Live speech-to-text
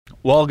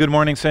Well, good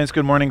morning, saints.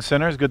 Good morning,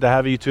 sinners. Good to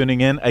have you tuning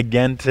in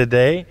again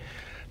today.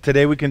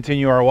 Today we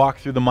continue our walk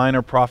through the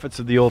minor prophets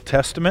of the Old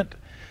Testament.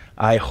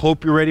 I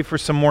hope you're ready for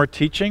some more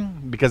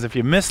teaching, because if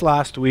you missed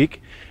last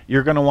week,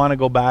 you're going to want to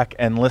go back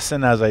and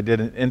listen as I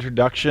did an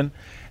introduction.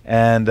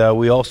 And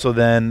we also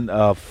then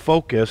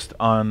focused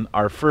on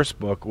our first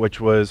book,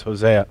 which was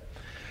Hosea.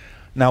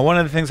 Now, one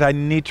of the things I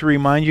need to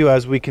remind you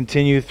as we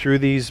continue through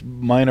these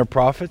minor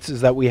prophets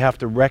is that we have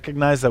to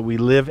recognize that we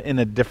live in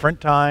a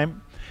different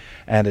time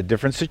and a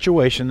different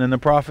situation than the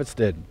prophets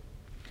did.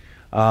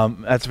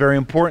 That's very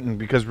important,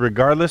 because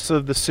regardless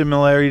of the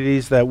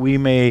similarities that we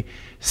may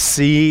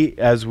see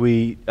as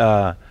we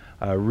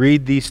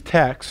read these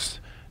texts,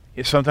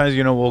 sometimes,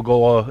 we'll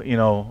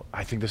go,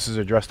 I think this is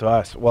addressed to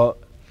us. Well,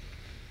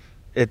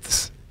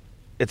 it's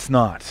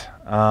not.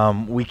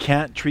 We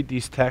can't treat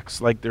these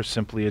texts like they're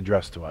simply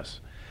addressed to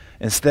us.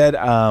 Instead,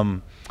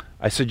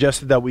 I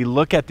suggested that we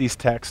look at these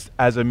texts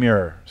as a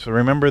mirror. So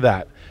remember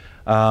that.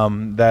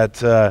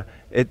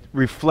 It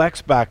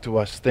reflects back to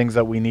us things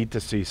that we need to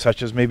see,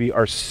 such as maybe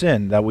our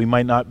sin that we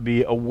might not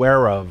be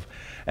aware of.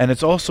 And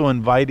it's also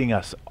inviting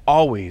us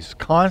always,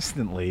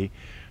 constantly,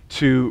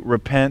 to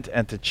repent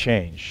and to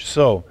change.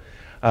 So,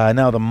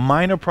 now the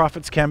minor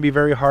prophets can be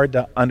very hard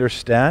to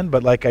understand,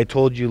 but like I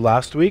told you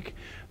last week,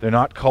 they're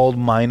not called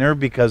minor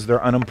because they're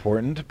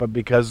unimportant, but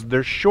because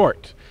they're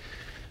short.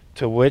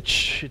 To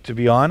which, to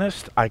be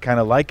honest, I kind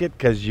of like it,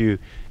 because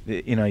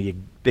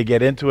they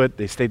get into it,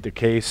 they state their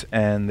case,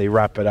 and they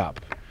wrap it up.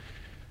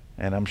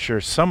 And I'm sure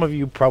some of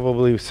you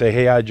probably say,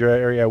 hey,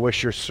 Jerry, I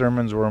wish your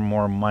sermons were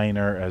more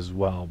minor as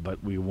well,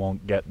 but we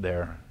won't get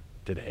there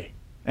today.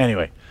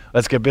 Anyway,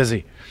 let's get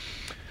busy.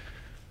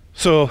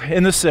 So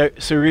in this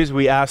series,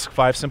 we ask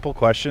 5 simple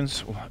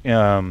questions.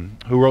 Who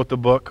wrote the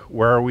book?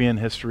 Where are we in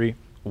history?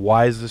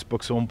 Why is this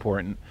book so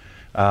important?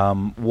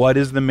 What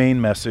is the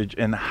main message?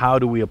 And how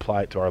do we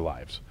apply it to our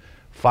lives?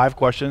 5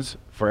 questions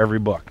for every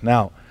book.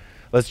 Now,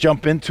 let's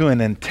jump into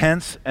an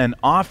intense and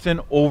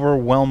often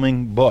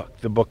overwhelming book,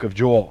 the book of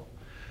Joel.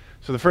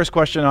 So the first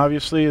question,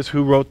 obviously, is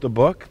who wrote the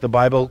book? The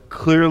Bible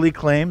clearly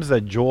claims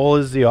that Joel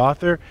is the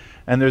author,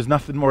 and there's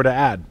nothing more to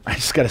add. I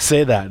just got to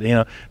say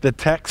that. The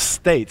text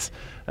states,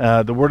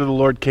 the word of the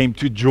Lord came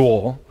to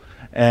Joel,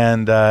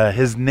 and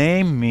his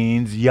name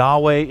means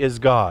Yahweh is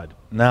God.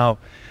 Now,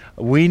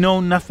 we know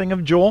nothing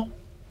of Joel,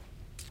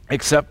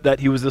 except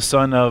that he was the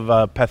son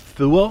of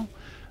Pethuel.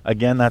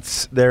 Again,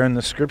 that's there in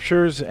the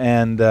scriptures,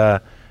 and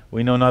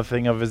we know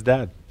nothing of his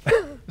dad.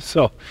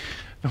 So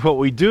what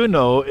we do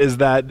know is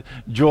that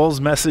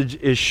Joel's message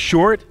is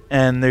short,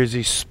 and there's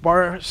these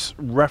sparse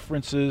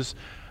references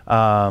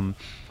in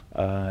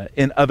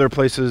other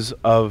places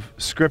of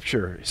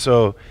scripture.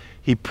 So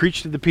he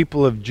preached to the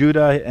people of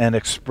Judah and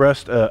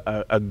expressed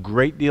a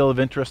great deal of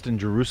interest in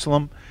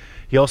Jerusalem.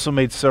 He also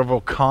made several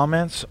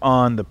comments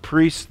on the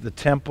priests, the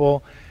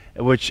temple,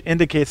 which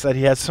indicates that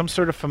he has some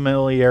sort of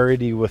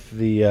familiarity with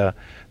the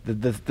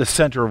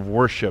center of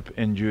worship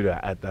in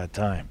Judah at that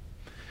time.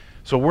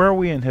 So where are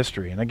we in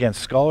history? And again,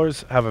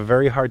 scholars have a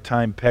very hard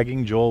time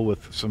pegging Joel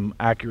with some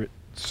accurate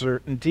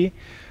certainty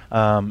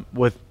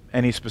with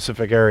any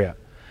specific area.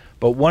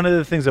 But one of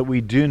the things that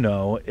we do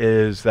know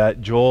is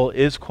that Joel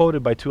is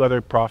quoted by 2 other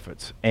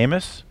prophets,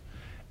 Amos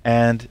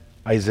and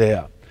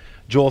Isaiah.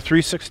 Joel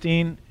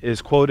 3:16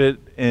 is quoted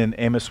in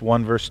Amos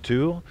 1 verse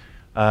 2.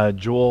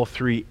 Joel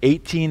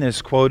 3:18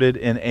 is quoted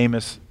in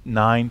Amos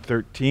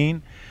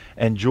 9:13,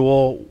 and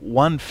Joel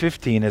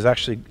 1:15 is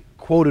actually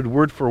quoted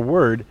word for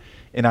word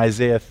in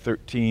Isaiah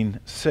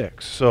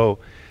 13:6. So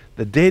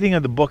the dating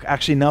of the book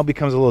actually now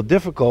becomes a little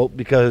difficult,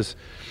 because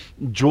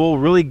Joel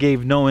really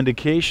gave no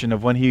indication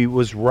of when he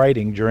was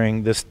writing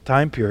during this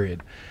time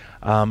period.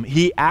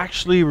 He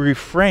actually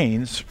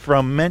refrains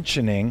from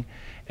mentioning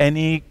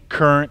any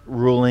current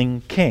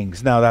ruling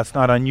kings. Now, that's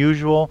not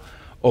unusual.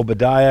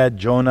 Obadiah,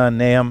 Jonah,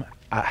 Nahum,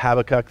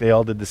 Habakkuk, they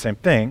all did the same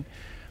thing.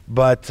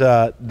 But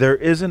there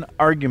is an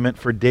argument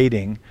for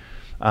dating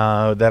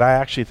that I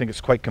actually think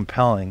is quite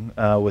compelling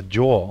with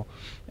Joel,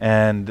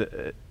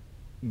 and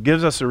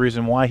gives us a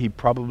reason why he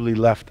probably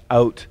left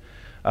out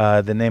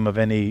the name of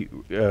any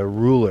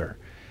ruler.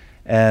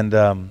 And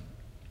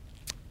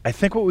I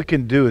think what we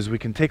can do is we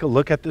can take a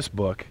look at this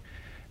book,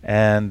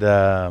 and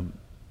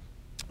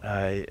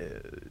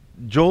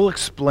Joel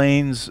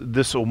explains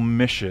this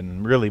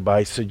omission really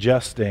by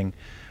suggesting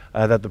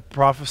that the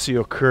prophecy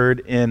occurred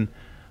in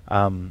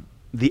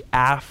the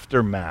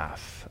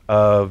aftermath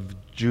of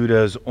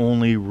Judah's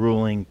only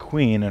ruling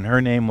queen, and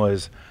her name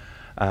was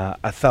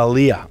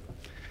Athaliah.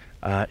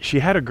 She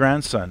had a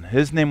grandson.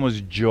 His name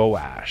was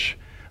Joash.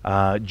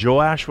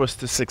 Joash was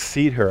to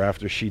succeed her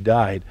after she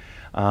died.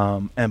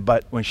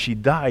 But when she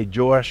died,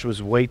 Joash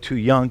was way too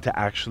young to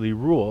actually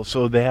rule.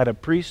 So they had a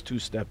priest who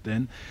stepped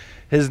in.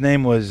 His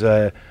name was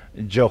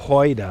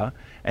Jehoiada,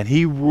 and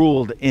he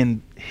ruled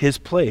in his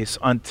place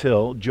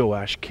until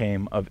Joash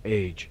came of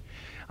age.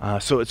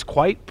 So it's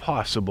quite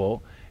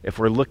possible, if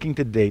we're looking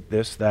to date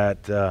this,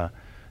 that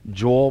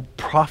Joel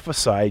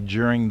prophesied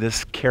during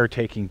this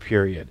caretaking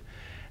period.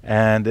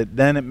 And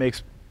then it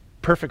makes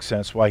perfect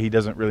sense why he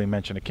doesn't really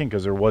mention a king,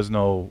 because there was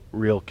no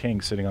real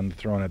king sitting on the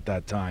throne at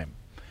that time.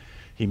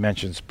 He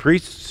mentions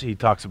priests, he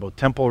talks about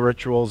temple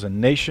rituals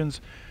and nations,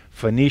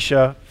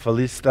 Phoenicia,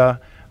 Philistia,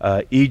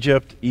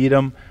 Egypt,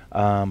 Edom.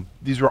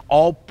 These were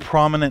all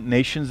prominent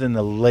nations in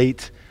the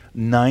late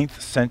 9th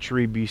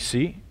century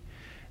BC.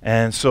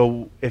 And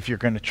so if you're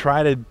going to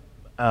try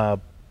to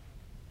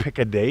pick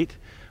a date,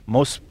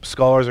 most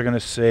scholars are going to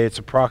say it's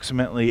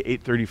approximately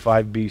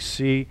 835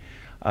 BC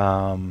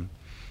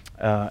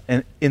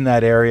in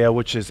that area,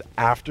 which is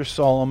after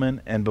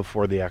Solomon and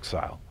before the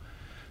exile.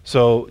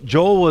 So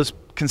Joel was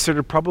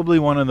considered probably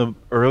one of the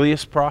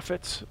earliest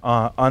prophets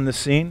on the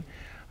scene.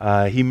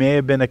 He may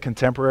have been a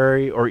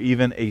contemporary or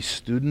even a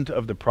student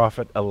of the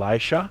prophet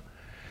Elisha.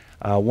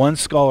 One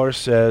scholar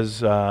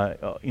says,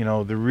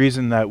 the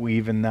reason that we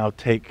even now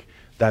take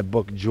that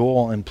book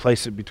Joel and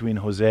place it between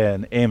Hosea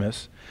and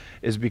Amos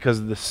is because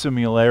of the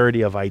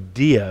similarity of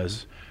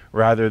ideas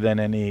rather than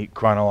any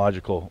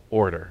chronological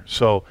order.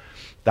 So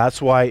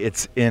that's why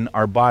it's in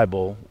our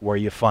Bible where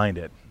you find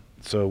it.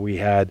 So we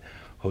had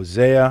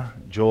Hosea,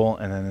 Joel,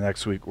 and then the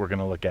next week we're going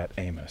to look at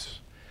Amos.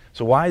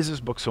 So why is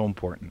this book so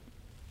important?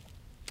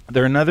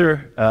 There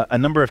are a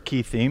number of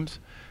key themes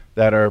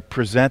that are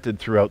presented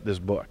throughout this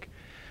book.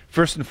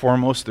 First and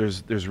foremost,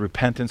 there's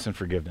repentance and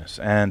forgiveness.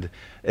 And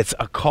it's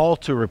a call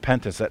to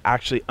repentance that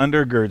actually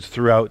undergirds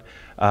throughout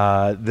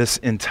this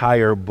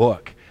entire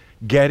book.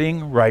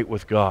 Getting right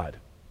with God.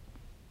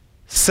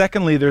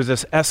 Secondly, there's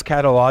this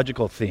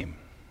eschatological theme.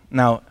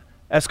 Now,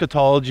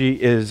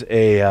 eschatology is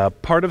a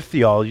part of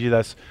theology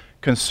that's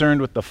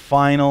concerned with the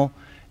final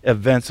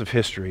events of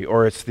history,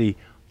 or it's the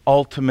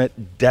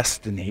ultimate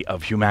destiny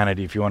of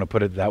humanity, if you want to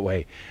put it that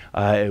way.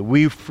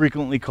 We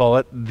frequently call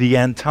it the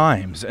end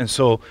times. And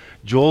so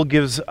Joel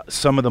gives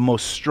some of the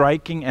most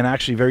striking and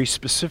actually very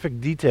specific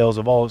details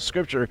of all of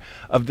Scripture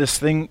of this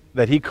thing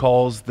that he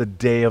calls the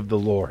day of the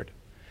Lord.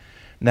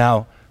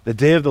 Now, the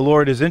day of the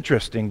Lord is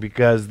interesting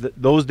because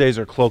those days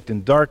are cloaked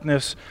in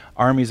darkness,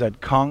 armies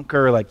that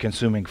conquer like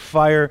consuming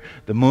fire,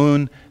 the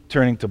moon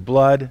turning to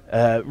blood.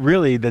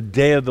 Really, the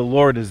day of the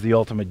Lord is the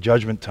ultimate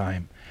judgment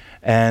time.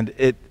 And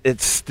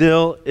it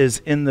still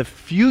is in the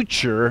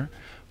future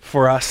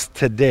for us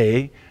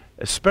today,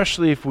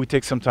 especially if we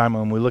take some time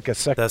and we look at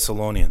 2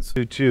 Thessalonians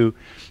 2:2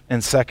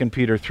 and 2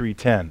 Peter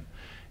 3:10.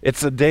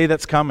 It's a day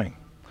that's coming.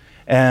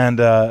 And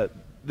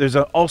there's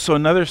also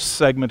another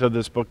segment of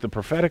this book, the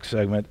prophetic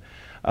segment.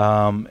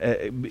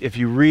 If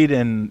you read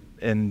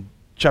in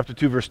chapter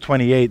 2, verse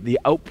 28, the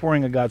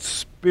outpouring of God's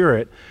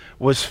Spirit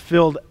was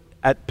filled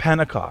at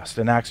Pentecost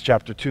in Acts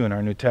chapter 2 in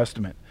our New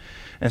Testament.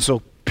 And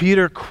so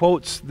Peter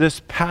quotes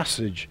this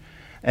passage,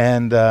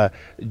 and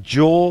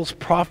Joel's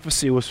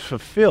prophecy was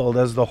fulfilled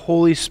as the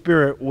Holy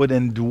Spirit would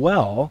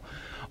indwell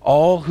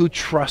all who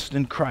trust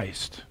in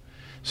Christ.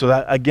 So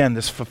that, again,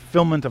 this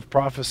fulfillment of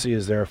prophecy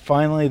is there.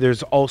 Finally,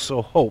 there's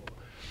also hope.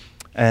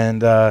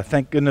 And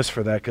thank goodness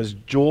for that, because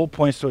Joel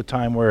points to a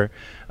time where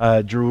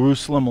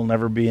Jerusalem will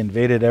never be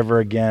invaded ever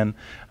again.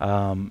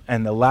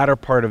 And the latter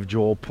part of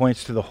Joel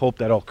points to the hope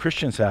that all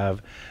Christians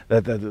have,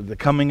 that the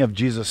coming of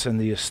Jesus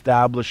and the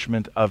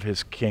establishment of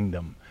his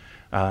kingdom,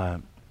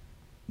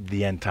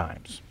 the end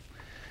times.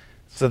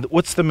 So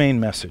what's the main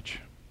message?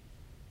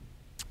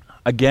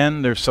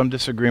 Again, there's some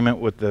disagreement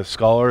with the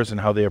scholars and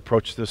how they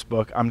approach this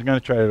book. I'm going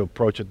to try to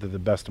approach it to the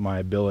best of my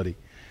ability.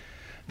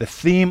 The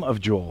theme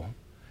of Joel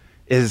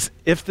is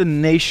if the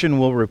nation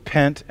will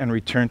repent and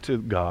return to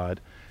God,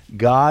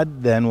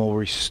 God then will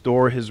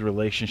restore his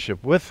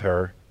relationship with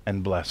her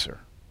and bless her.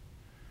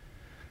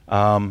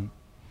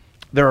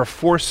 There are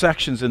 4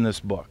 sections in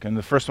this book, and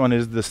the first one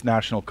is this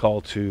national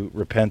call to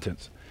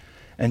repentance.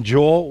 And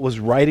Joel was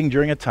writing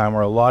during a time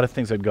where a lot of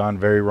things had gone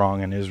very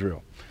wrong in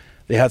Israel.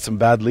 They had some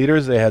bad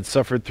leaders. They had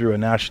suffered through a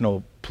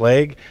national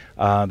plague.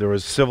 There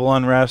was civil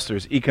unrest.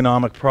 There's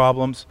economic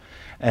problems.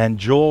 And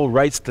Joel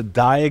writes to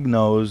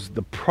diagnose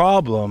the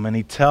problem, and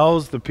he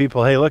tells the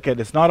people, hey, look,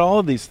 it's not all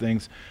of these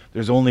things.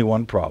 There's only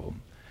one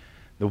problem.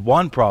 The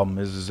one problem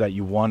is that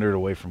you wandered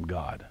away from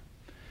God.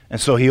 And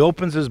so he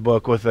opens his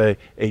book with a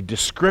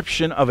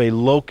description of a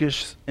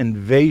locust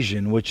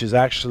invasion, which is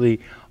actually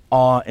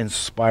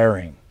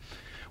awe-inspiring.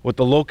 What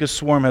the locust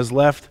swarm has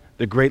left,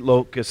 the great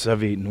locusts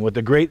have eaten. What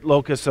the great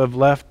locusts have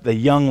left, the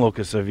young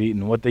locusts have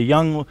eaten. What the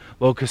young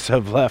locusts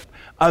have left,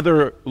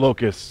 other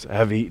locusts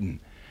have eaten.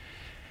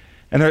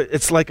 And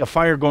it's like a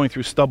fire going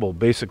through stubble,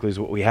 basically, is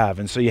what we have.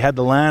 And so you had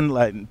the land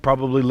that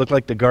probably looked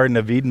like the Garden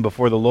of Eden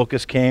before the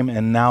locusts came,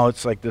 and now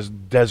it's like this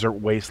desert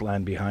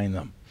wasteland behind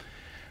them.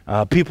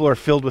 People are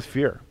filled with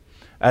fear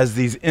as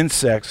these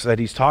insects that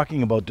he's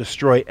talking about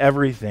destroy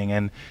everything.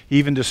 And he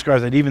even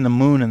describes that even the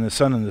moon and the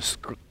sun and the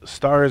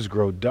stars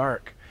grow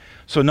dark.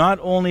 So not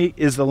only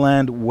is the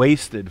land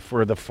wasted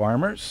for the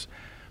farmers,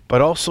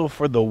 but also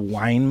for the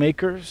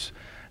winemakers,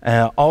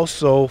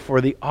 also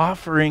for the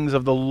offerings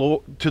of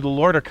to the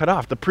Lord are cut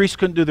off. The priests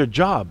couldn't do their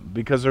job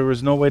because there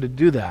was no way to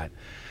do that.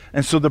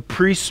 And so the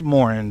priests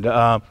mourned,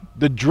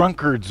 the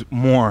drunkards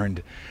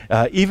mourned,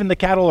 even the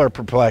cattle are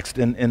perplexed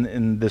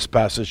in this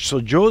passage.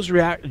 So Joel's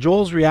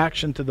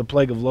reaction to the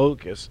plague of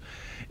locusts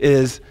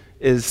is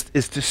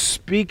to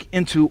speak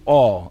into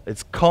all.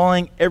 It's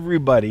calling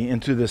everybody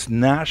into this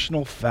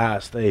national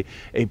fast, a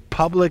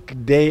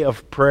public day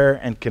of prayer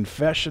and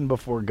confession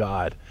before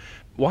God.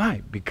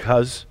 Why?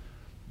 Because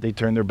they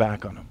turned their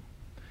back on him.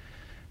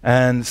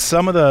 And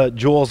some of the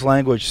Joel's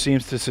language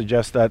seems to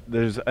suggest that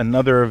there's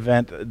another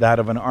event, that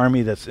of an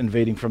army that's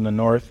invading from the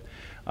north.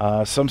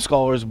 Some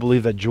scholars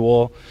believe that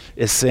Joel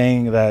is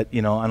saying that,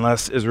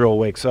 unless Israel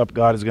wakes up,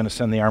 God is going to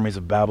send the armies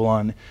of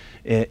Babylon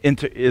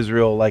into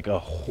Israel like a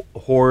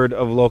horde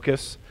of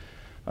locusts.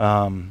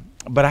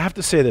 But I have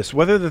to say this,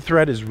 whether the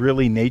threat is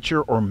really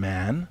nature or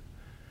man,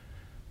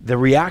 the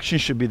reaction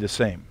should be the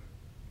same.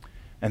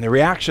 And the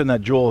reaction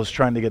that Joel is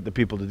trying to get the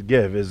people to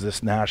give is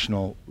this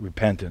national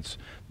repentance,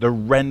 the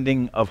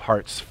rending of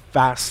hearts,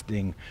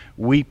 fasting,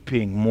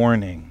 weeping,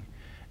 mourning,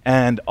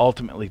 and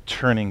ultimately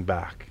turning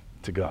back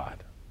to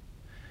God.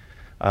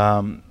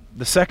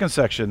 The second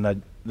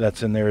section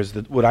that's in there is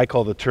what I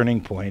call the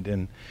turning point.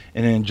 And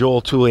in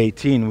Joel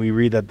 2:18, we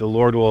read that the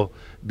Lord will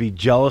be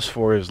jealous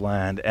for his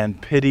land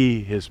and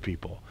pity his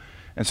people.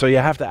 And so you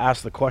have to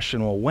ask the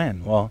question, well,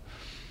 when? Well,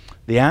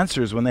 the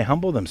answer is when they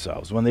humble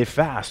themselves, when they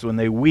fast, when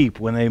they weep,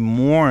 when they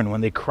mourn,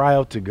 when they cry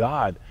out to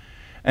God.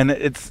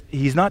 And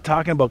he's not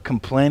talking about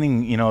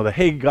complaining, that,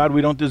 hey, God,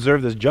 we don't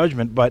deserve this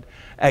judgment, but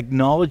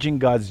acknowledging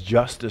God's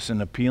justice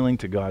and appealing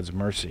to God's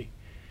mercy.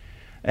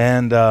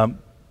 And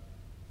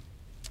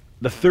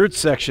the third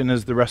section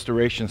is the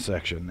restoration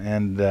section,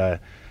 and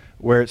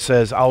where it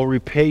says, I'll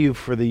repay you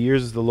for the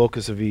years the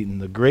locusts have eaten,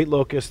 the great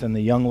locust and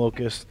the young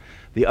locust,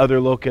 the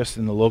other locust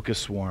and the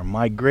locust swarm,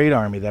 my great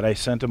army that I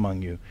sent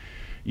among you.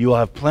 You will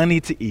have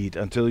plenty to eat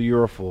until you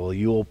are full.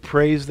 You will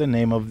praise the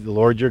name of the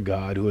Lord your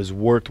God, who has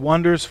worked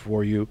wonders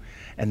for you,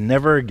 and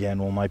never again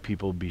will my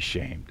people be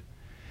shamed.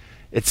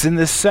 It's in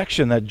this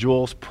section that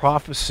Joel's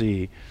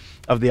prophecy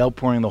of the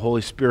outpouring of the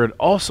Holy Spirit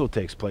also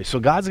takes place. So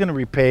God's going to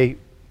repay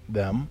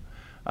them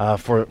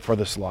for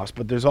this loss,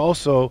 but there's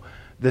also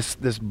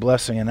this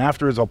blessing. And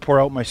afterwards, I'll pour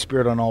out my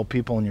spirit on all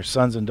people, and your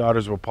sons and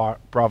daughters will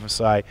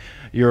prophesy.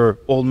 Your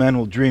old men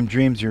will dream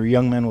dreams. Your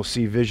young men will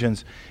see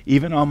visions.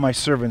 Even on my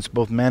servants,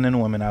 both men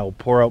and women, I will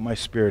pour out my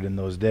spirit in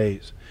those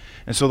days.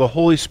 And so the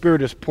Holy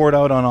Spirit is poured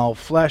out on all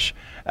flesh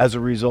as a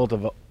result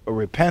of a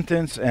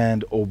repentance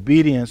and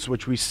obedience,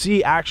 which we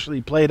see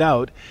actually played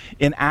out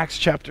in Acts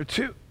chapter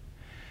 2.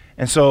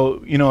 And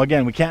so,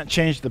 again, we can't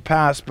change the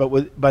past,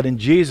 but in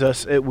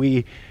Jesus,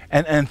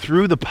 and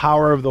through the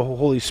power of the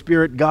Holy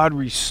Spirit, God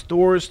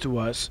restores to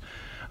us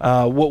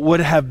what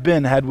would have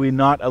been had we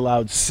not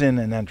allowed sin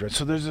and entrance.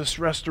 So there's this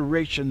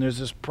restoration, there's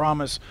this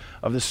promise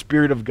of the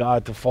Spirit of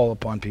God to fall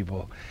upon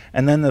people.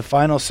 And then the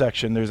final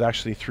section, there's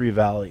actually 3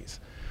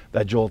 valleys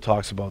that Joel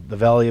talks about. The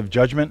valley of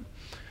judgment.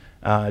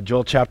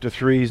 Joel chapter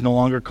 3, he's no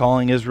longer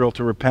calling Israel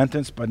to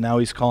repentance, but now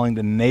he's calling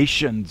the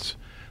nations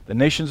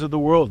of the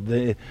world,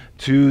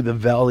 to the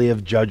valley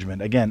of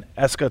judgment. Again,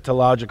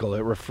 eschatological.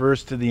 It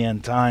refers to the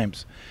end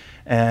times.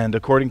 And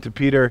according to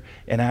Peter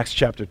in Acts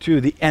chapter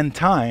 2, the end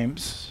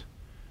times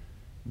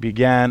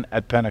began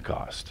at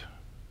Pentecost.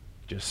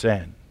 Just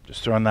saying.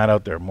 Just throwing that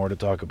out there. More to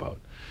talk about.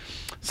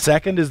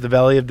 Second is the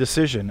valley of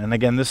decision. And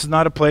again, this is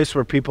not a place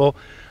where people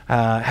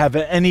have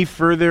any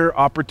further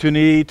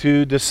opportunity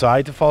to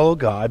decide to follow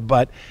God,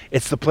 but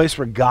it's the place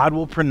where God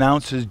will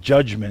pronounce his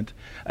judgment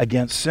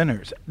against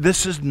sinners.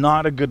 This is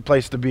not a good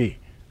place to be,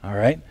 all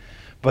right?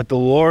 But the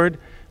Lord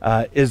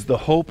is the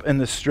hope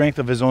and the strength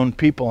of his own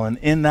people, and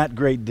in that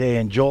great day,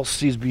 and Joel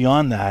sees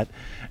beyond that,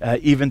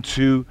 even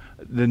to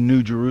the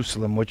New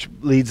Jerusalem, which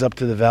leads up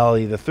to the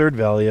valley, the third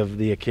valley of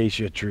the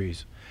acacia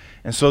trees.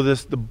 And so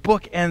the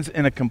book ends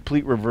in a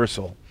complete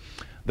reversal.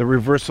 The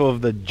reversal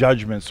of the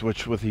judgments,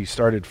 which he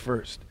started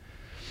first.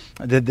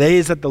 The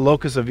days that the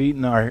locusts have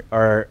eaten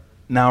are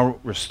now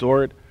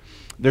restored.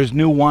 There's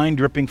new wine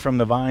dripping from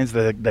the vines.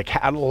 The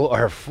cattle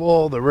are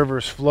full, the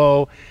rivers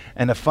flow,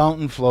 and a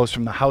fountain flows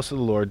from the house of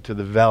the Lord to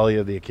the valley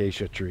of the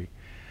acacia tree.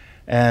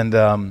 And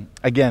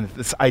again,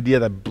 this idea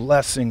that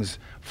blessings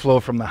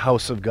flow from the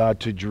house of God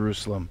to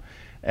Jerusalem.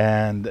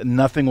 And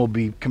nothing will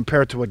be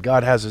compared to what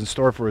God has in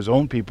store for his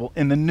own people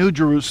in the New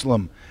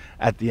Jerusalem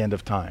at the end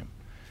of time.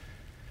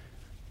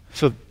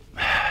 So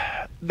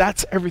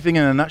that's everything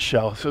in a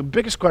nutshell. So the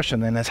biggest question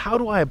then is, how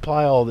do I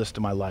apply all this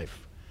to my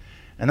life?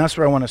 And that's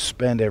where I want to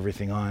spend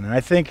everything on. And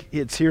I think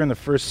it's here in the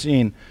first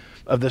scene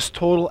of this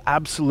total,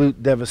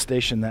 absolute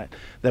devastation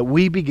that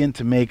we begin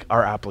to make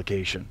our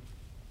application.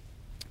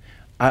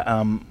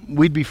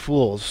 We'd be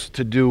fools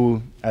to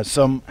do, as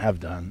some have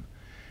done,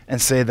 and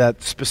say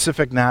that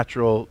specific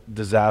natural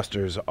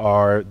disasters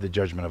are the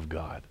judgment of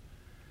God.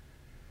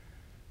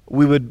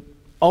 We would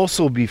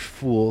also be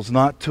fools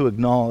not to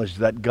acknowledge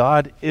that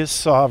God is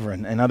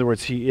sovereign. In other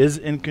words, he is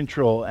in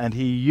control, and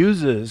he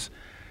uses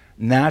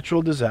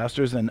natural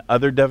disasters and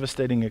other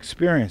devastating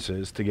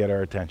experiences to get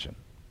our attention.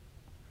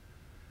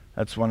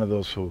 That's one of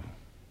those who.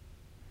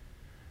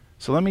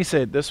 So let me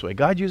say it this way.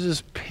 God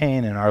uses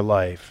pain in our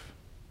life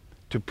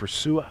to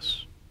pursue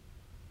us,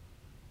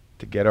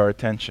 to get our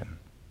attention.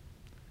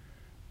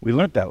 We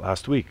learned that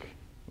last week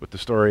with the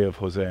story of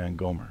Hosea and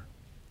Gomer.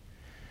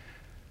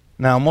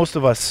 Now, most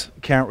of us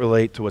can't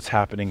relate to what's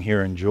happening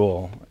here in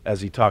Joel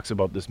as he talks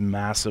about this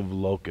massive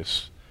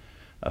locust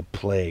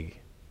plague.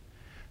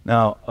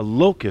 Now, a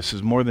locust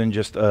is more than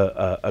just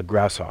a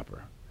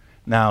grasshopper.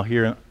 Now,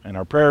 here in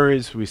our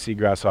prairies, we see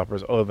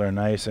grasshoppers. Oh, they're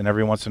nice. And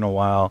every once in a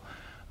while,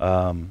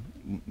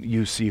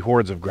 you see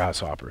hordes of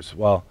grasshoppers.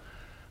 Well,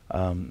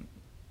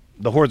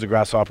 the hordes of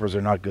grasshoppers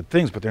are not good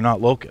things, but they're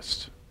not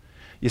locusts.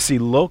 You see,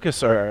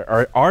 locusts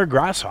are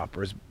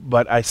grasshoppers,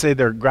 but I say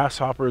they're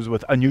grasshoppers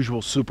with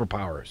unusual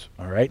superpowers,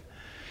 all right?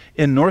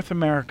 In North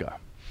America,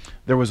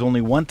 there was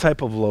only one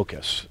type of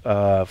locust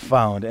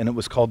found, and it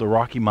was called the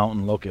Rocky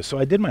Mountain locust. So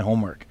I did my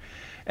homework,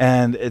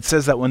 and it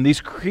says that when these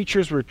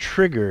creatures were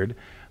triggered,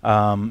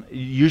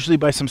 usually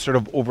by some sort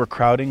of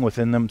overcrowding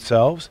within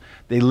themselves,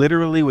 they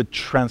literally would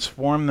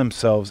transform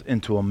themselves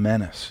into a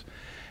menace.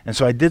 And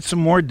so I did some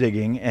more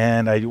digging,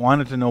 and I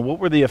wanted to know what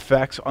were the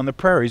effects on the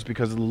prairies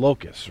because of the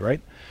locusts,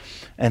 right?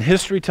 And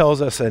history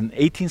tells us that in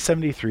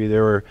 1873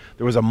 there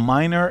was a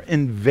minor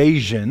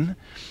invasion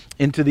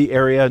into the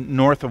area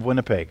north of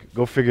Winnipeg.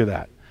 Go figure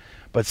that.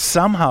 But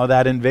somehow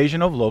that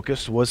invasion of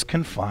locusts was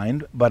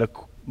confined, but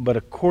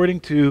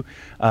according to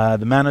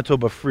the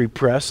Manitoba Free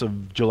Press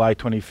of July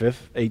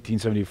 25th,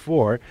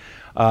 1874,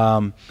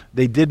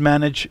 they did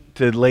manage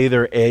to lay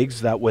their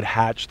eggs that would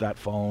hatch that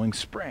following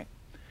spring.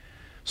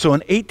 So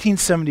in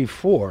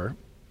 1874,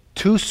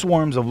 2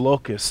 swarms of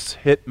locusts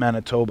hit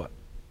Manitoba.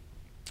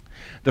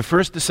 The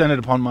first descended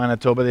upon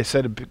Manitoba. They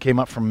said it came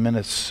up from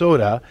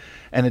Minnesota,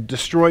 and it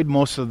destroyed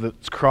most of the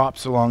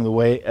crops along the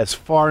way as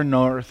far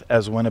north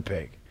as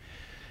Winnipeg.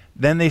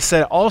 Then they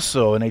said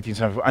also in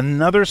 1874,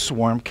 another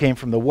swarm came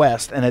from the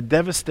west, and it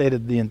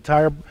devastated the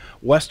entire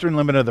western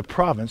limit of the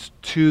province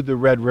to the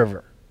Red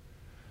River.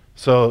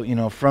 So,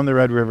 from the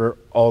Red River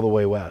all the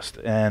way west.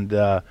 And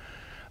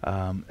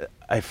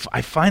I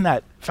find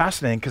that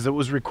fascinating because it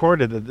was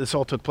recorded that this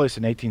all took place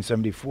in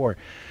 1874.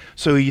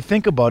 So you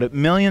think about it,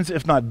 millions,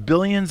 if not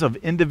billions, of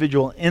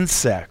individual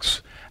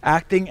insects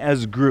acting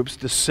as groups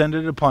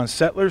descended upon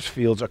settlers'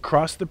 fields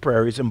across the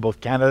prairies in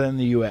both Canada and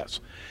the U.S.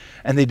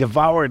 And they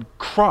devoured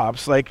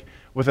crops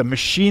with a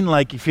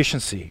machine-like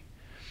efficiency.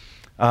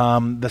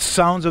 The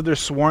sounds of their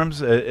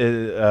swarms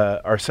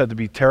are said to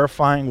be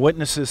terrifying.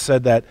 Witnesses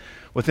said that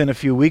within a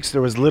few weeks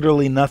there was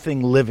literally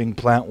nothing living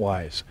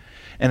plant-wise.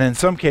 And in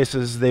some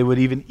cases, they would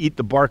even eat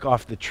the bark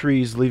off the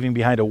trees, leaving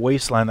behind a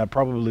wasteland that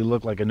probably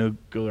looked like a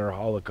nuclear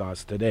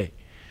holocaust today.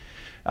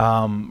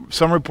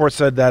 Some reports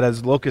said that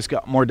as locusts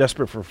got more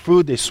desperate for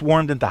food, they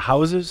swarmed into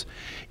houses,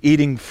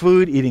 eating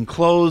food, eating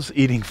clothes,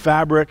 eating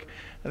fabric.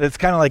 It's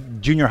kind of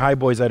like junior high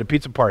boys at a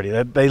pizza party.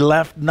 They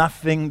left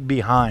nothing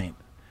behind.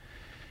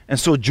 And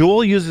so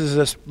Joel uses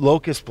this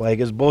locust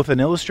plague as both an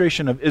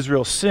illustration of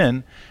Israel's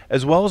sin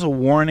as well as a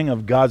warning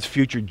of God's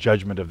future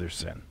judgment of their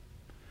sin.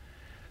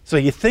 So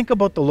you think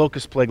about the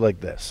locust plague like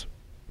this.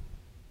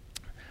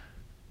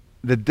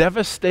 The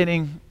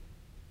devastating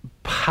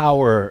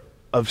power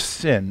of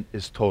sin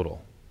is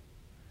total.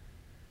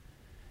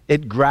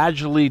 It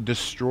gradually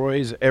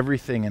destroys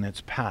everything in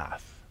its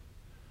path,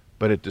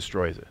 but it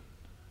destroys it.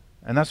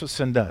 And that's what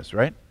sin does,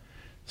 right?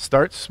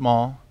 Starts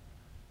small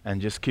and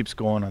just keeps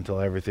going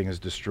until everything is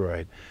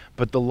destroyed.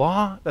 But the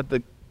law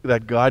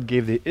that God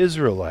gave the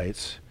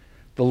Israelites,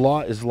 the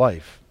law is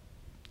life.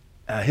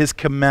 His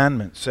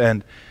commandments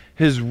and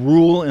His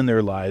rule in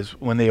their lives,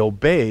 when they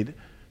obeyed,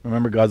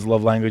 remember God's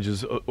love language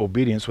is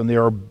obedience, when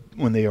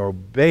they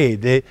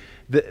obeyed,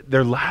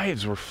 their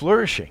lives were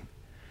flourishing.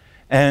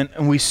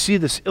 And we see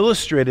this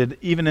illustrated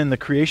even in the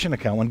creation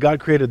account. When God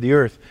created the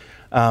earth,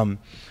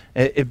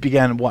 it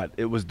began what?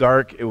 It was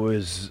dark, it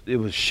was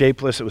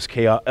shapeless, it was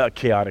a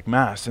chaotic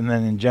mass. And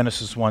then in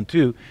Genesis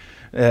 1:2,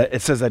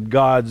 it says that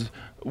God's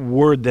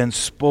word then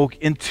spoke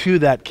into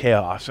that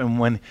chaos. And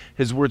when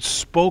His word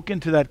spoke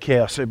into that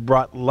chaos, it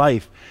brought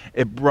life,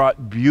 it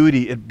brought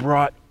beauty, it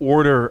brought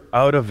order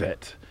out of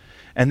it.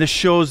 And this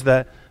shows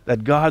that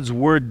God's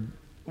word,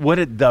 what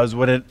it does,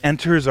 when it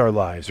enters our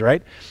lives,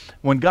 right?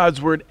 When God's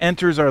word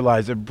enters our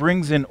lives, it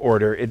brings in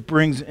order, it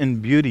brings in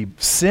beauty.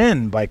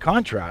 Sin, by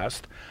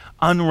contrast,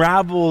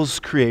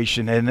 unravels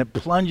creation and it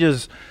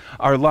plunges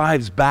our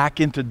lives back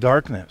into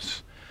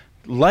darkness,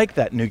 like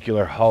that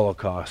nuclear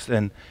holocaust.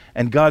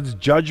 And God's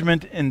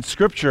judgment in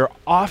Scripture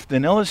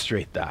often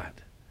illustrate that.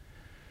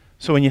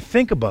 So when you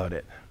think about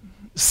it,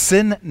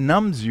 sin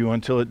numbs you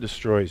until it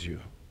destroys you.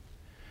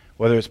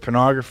 Whether it's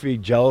pornography,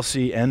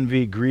 jealousy,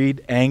 envy,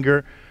 greed,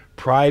 anger,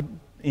 pride,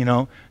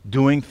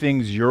 doing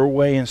things your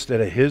way instead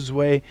of His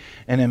way.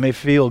 And it may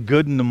feel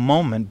good in the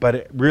moment, but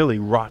it really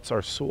rots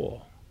our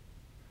soul.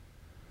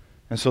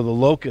 And so the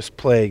locust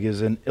plague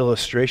is an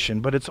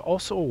illustration, but it's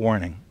also a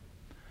warning.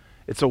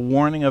 It's a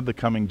warning of the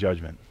coming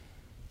judgment.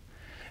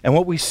 And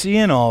what we see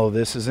in all of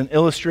this is an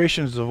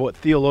illustration of what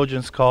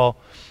theologians call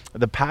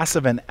the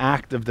passive and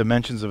active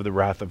dimensions of the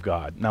wrath of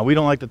God. Now, we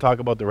don't like to talk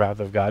about the wrath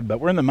of God,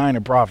 but we're in the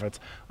Minor Prophets.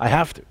 I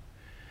have to,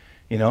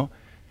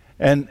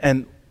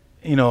 And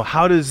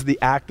how does the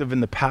active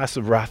and the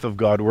passive wrath of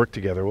God work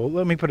together? Well,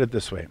 let me put it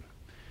this way.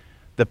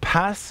 The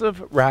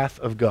passive wrath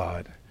of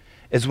God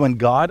is when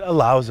God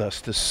allows us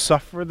to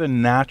suffer the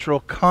natural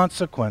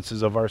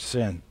consequences of our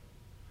sin.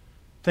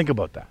 Think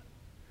about that.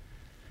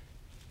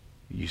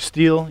 You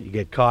steal, you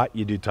get caught,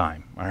 you do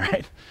time, all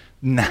right?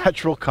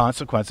 Natural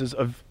consequences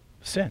of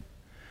sin.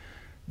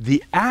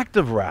 The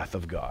active wrath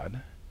of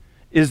God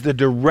is the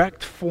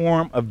direct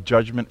form of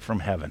judgment from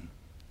heaven.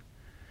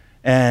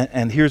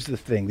 And here's the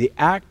thing. The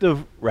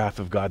active wrath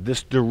of God,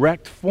 this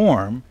direct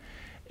form,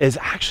 is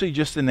actually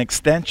just an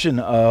extension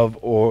of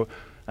or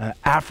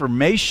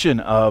affirmation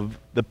of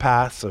the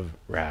passive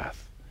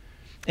wrath.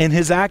 In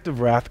his active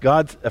wrath,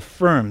 God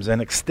affirms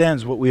and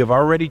extends what we have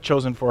already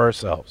chosen for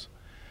ourselves.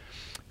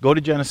 Go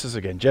to Genesis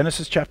again.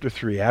 Genesis chapter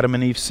 3, Adam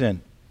and Eve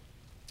sin.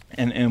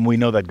 And we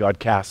know that God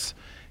casts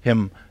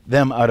them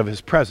out of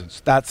his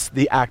presence. That's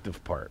the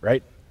active part,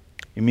 right?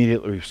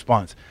 Immediate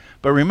response.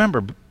 But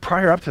remember,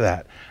 prior up to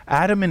that,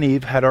 Adam and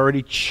Eve had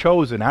already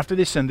chosen, after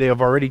they sinned, they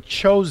have already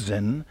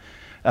chosen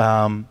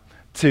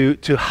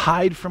to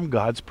hide from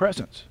God's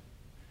presence.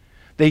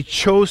 They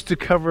chose to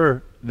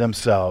cover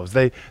themselves.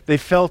 They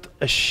felt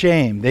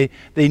ashamed.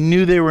 They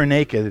knew they were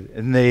naked,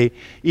 and they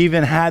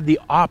even had the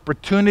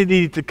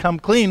opportunity to come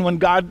clean when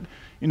God,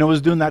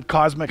 was doing that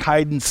cosmic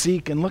hide and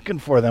seek and looking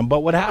for them. But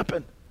what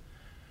happened?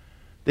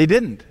 They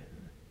didn't.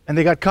 And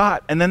they got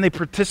caught. And then they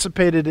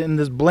participated in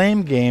this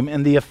blame game,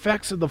 and the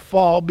effects of the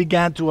fall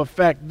began to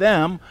affect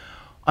them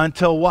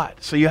until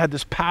what? So you had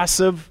this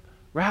passive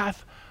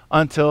wrath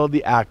until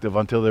the active,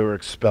 until they were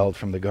expelled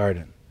from the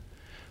garden.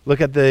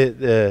 Look at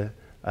the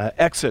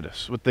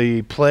Exodus with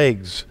the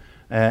plagues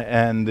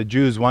and the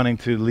Jews wanting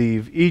to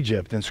leave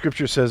Egypt. And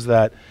Scripture says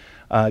that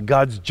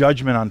God's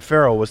judgment on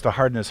Pharaoh was to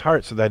harden his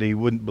heart so that he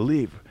wouldn't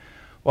believe.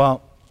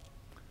 Well,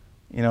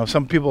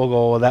 some people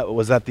go, well,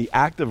 was that the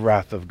active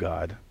wrath of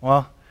God?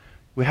 Well,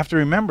 we have to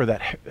remember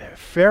that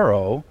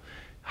Pharaoh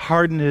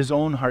hardened his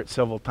own heart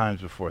several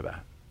times before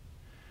that,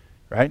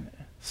 right?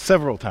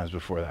 Several times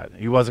before that.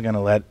 He wasn't going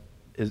to let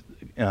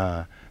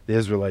the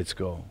Israelites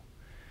go.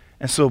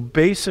 And so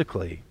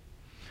basically,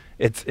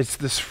 it's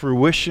this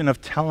fruition of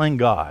telling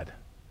God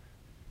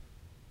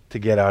to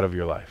get out of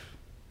your life.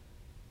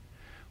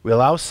 We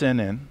allow sin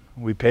in.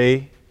 We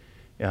pay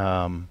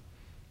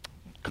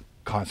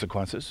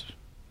consequences,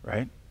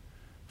 right,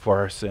 for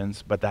our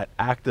sins. But that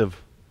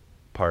active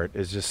part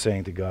is just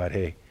saying to God,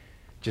 hey,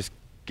 just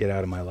get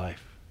out of my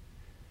life.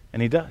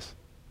 And he does.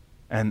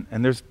 And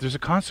there's a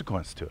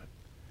consequence to it.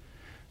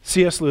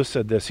 C.S. Lewis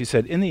said this. He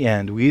said, in the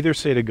end, we either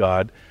say to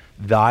God,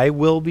 thy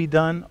will be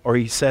done, or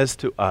he says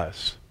to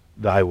us,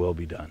 thy will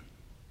be done.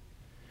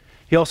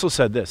 He also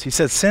said this. He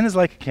said, sin is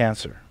like a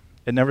cancer.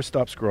 It never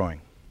stops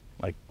growing,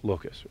 like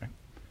locusts, right?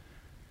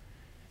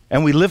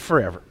 And we live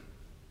forever.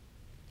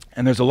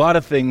 And there's a lot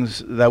of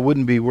things that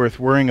wouldn't be worth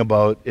worrying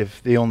about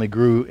if they only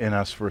grew in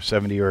us for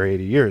 70 or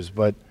 80 years.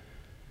 But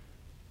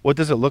what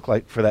does it look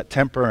like for that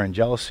temper and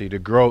jealousy to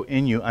grow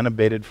in you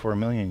unabated for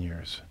 1,000,000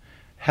 years?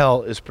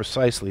 Hell is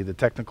precisely the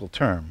technical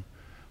term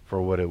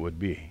for what it would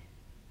be.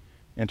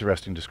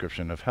 Interesting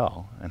description of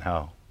hell and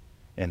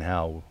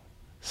how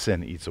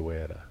sin eats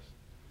away at us.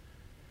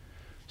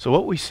 So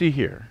what we see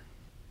here,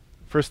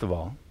 first of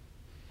all,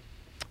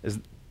 is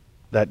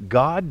that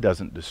God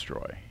doesn't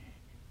destroy.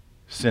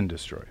 Sin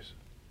destroys.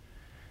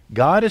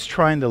 God is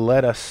trying to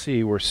let us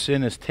see where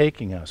sin is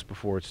taking us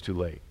before it's too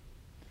late.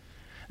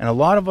 And a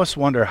lot of us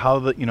wonder how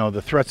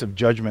the threats of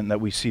judgment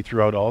that we see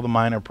throughout all the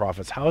minor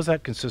prophets, how is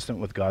that consistent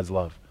with God's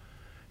love?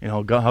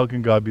 God, how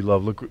can God be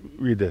love? Look,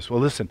 read this.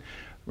 Well, listen,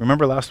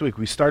 remember last week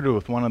we started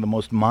with one of the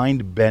most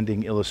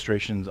mind-bending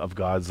illustrations of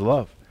God's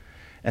love.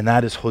 And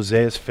that is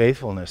Hosea's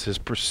faithfulness, his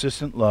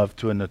persistent love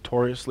to a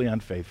notoriously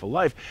unfaithful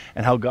wife.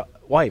 And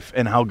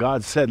how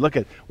God said, look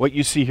at what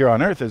you see here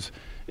on earth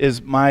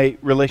is my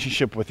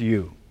relationship with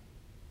you.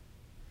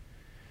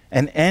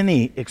 And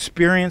any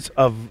experience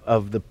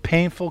of the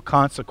painful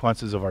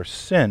consequences of our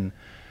sin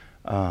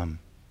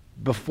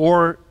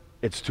before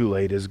it's too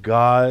late is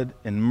God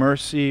in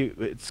mercy,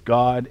 it's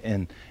God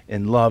in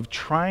love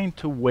trying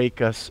to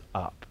wake us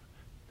up.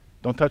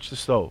 Don't touch the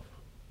stove.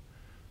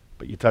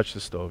 But you touch the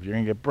stove, you're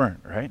going to get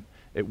burnt, right?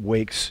 It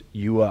wakes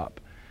you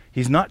up.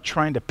 He's not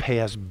trying to pay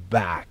us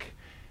back.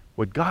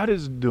 What God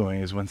is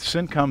doing is when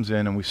sin comes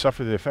in and we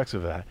suffer the effects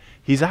of that,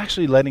 he's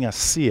actually letting us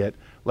see it,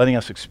 letting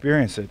us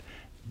experience it,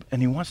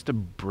 and he wants to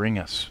bring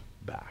us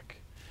back.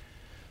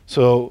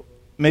 So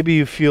maybe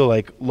you feel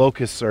like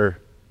locusts are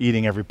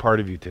eating every part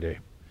of you today.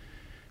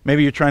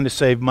 Maybe you're trying to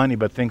save money,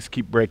 but things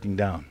keep breaking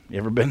down. You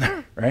ever been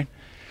there, right?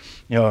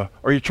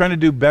 Or you're trying to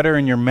do better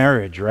in your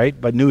marriage, right?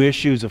 But new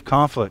issues of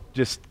conflict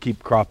just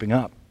keep cropping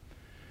up.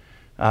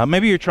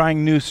 Maybe you're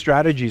trying new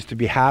strategies to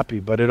be happy,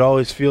 but it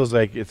always feels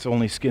like it's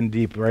only skin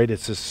deep, right?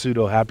 It's this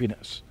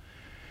pseudo-happiness.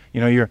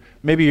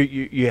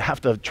 Maybe you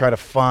have to try to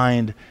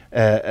find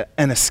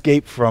an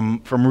escape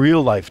from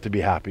real life to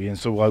be happy. And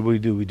so what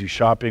do? We do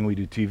shopping, we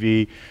do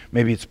TV.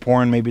 Maybe it's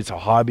porn, maybe it's a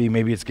hobby,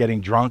 maybe it's getting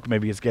drunk,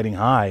 maybe it's getting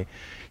high.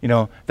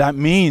 That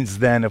means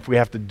then if we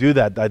have to do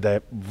that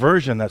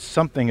diversion, that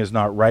something is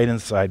not right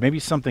inside. Maybe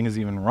something is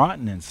even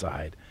rotten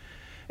inside.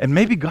 And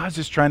maybe God's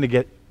just trying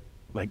to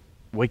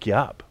wake you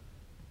up,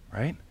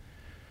 right?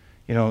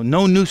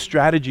 No new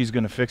strategy is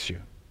going to fix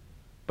you.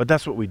 But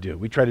that's what we do.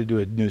 We try to do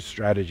a new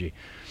strategy.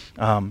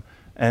 And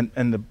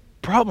the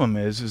problem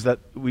is that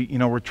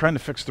we're trying to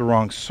fix the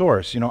wrong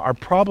source. Our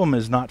problem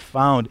is not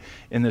found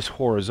in this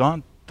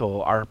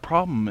horizontal. Our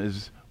problem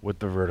is with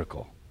the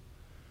vertical,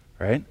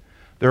 right?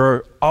 There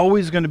are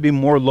always going to be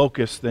more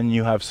locusts than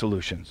you have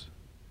solutions.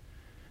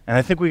 And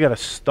I think we got to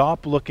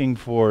stop looking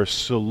for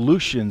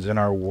solutions in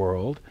our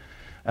world,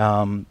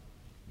 in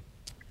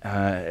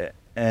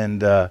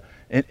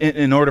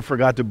order for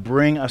God to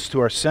bring us to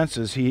our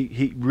senses,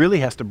 He really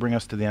has to bring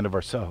us to the end of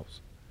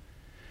ourselves.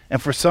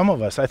 And for some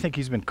of us, I think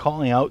He's been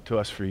calling out to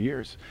us for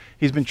years.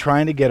 He's been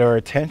trying to get our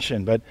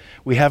attention, but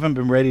we haven't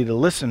been ready to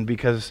listen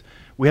because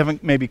we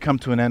haven't maybe come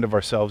to an end of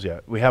ourselves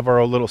yet. We have our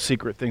own little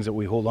secret things that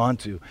we hold on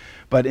to.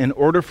 But in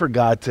order for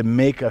God to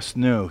make us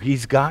new,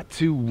 He's got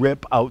to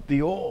rip out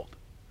the old.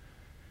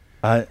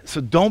 So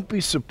don't be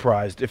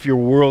surprised if your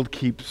world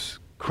keeps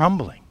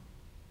crumbling.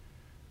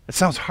 It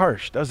sounds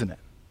harsh, doesn't it?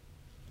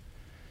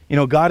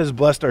 God has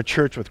blessed our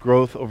church with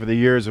growth over the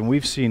years, and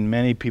we've seen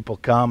many people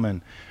come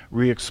and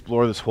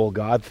re-explore this whole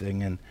God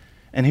thing.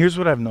 And here's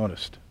what I've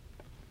noticed.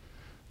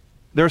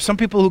 There are some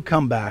people who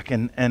come back,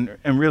 and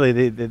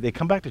really they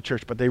come back to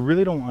church, but they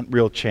really don't want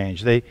real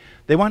change. They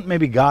want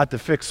maybe God to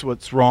fix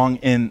what's wrong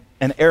in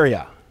an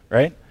area,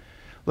 right?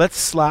 Let's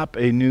slap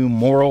a new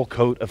moral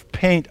coat of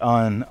paint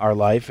on our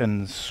life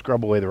and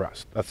scrub away the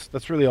rust.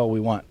 That's really all we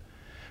want.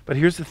 But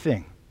here's the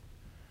thing.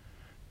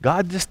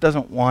 God just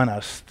doesn't want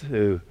us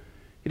to,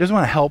 He doesn't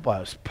want to help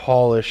us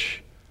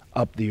polish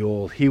up the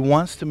old. He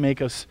wants to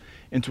make us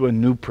into a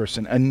new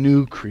person, a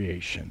new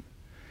creation.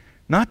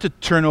 Not to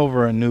turn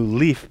over a new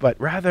leaf, but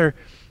rather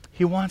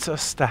He wants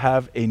us to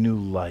have a new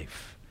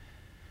life.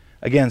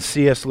 Again,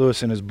 C.S.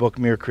 Lewis in his book,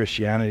 Mere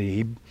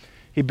Christianity,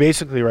 he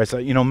basically writes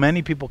that,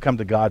 many people come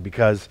to God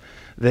because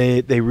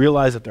they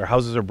realize that their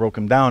houses are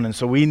broken down, and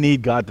so we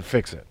need God to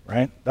fix it,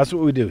 right? That's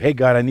what we do. Hey,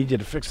 God, I need you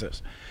to fix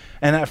this.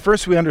 And at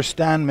first we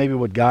understand maybe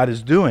what God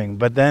is doing,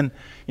 but then,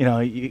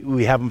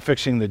 we have Him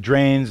fixing the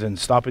drains and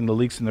stopping the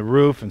leaks in the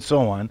roof and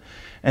so on.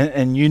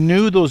 And you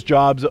knew those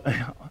jobs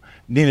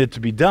needed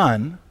to be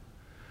done,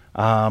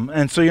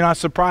 and so you're not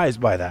surprised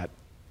by that.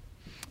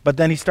 But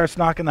then He starts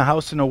knocking the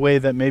house in a way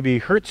that maybe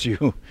hurts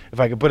you, if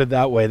I could put it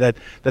that way, that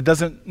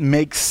doesn't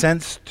make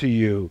sense to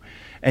you.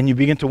 And you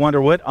begin to wonder,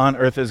 what on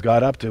earth is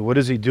God up to? What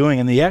is He doing?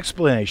 And the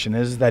explanation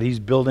is that He's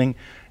building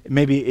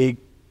maybe a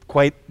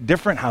quite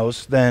different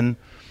house than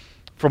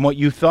from what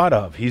you thought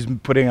of. He's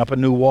putting up a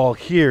new wall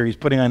here. He's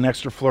putting an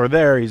extra floor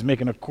there. He's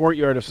making a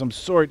courtyard of some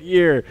sort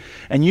here.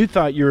 And you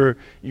thought you're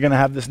going to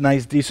have this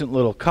nice, decent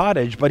little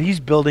cottage, but He's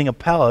building a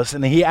palace,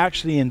 and He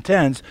actually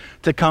intends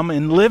to come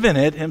and live in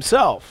it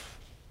Himself.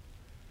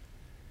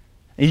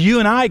 You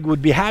and I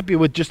would be happy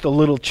with just a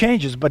little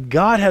changes, but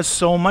God has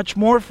so much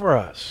more for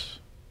us.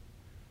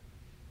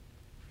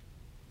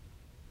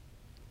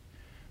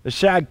 The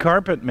shag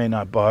carpet may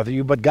not bother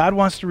you, but God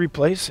wants to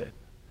replace it.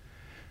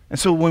 And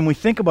so when we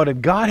think about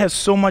it, God has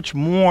so much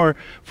more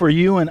for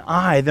you and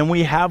I than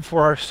we have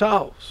for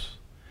ourselves.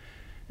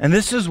 And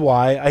this is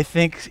why I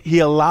think He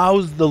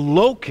allows the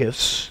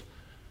locusts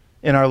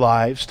in our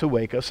lives to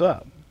wake us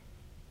up.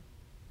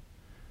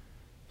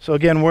 So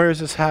again, where is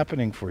this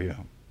happening for you?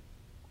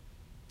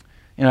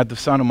 At the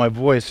sound of my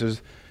voice,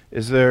 is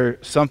there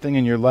something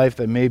in your life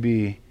that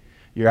maybe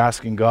you're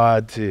asking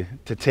God to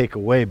take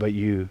away, but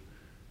you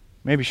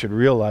maybe should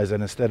realize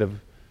that instead of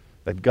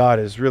that God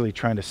is really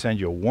trying to send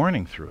you a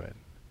warning through it.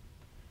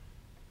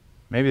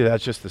 Maybe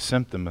that's just the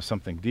symptom of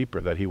something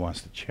deeper that He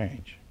wants to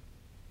change.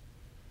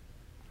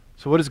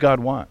 So what does God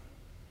want?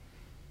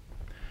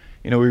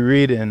 We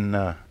read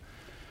in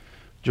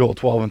Joel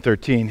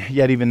 12:13,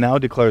 "Yet even now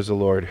declares the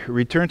Lord,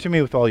 return to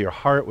me with all your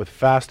heart, with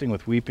fasting,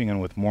 with weeping, and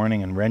with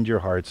mourning, and rend your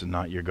hearts and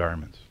not your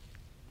garments."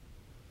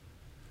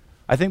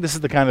 I think this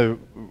is the kind of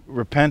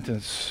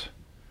repentance,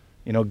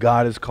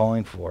 God is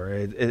calling for.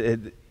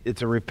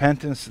 It's a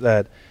repentance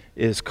that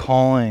is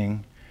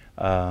calling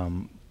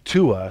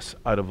to us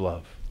out of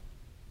love.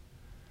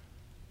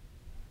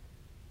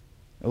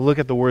 Look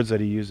at the words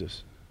that He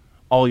uses.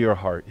 All your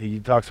heart. He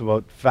talks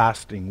about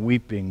fasting,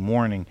 weeping,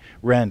 mourning,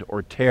 rend,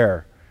 or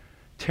tear.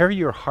 Tear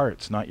your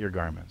hearts, not your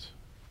garments.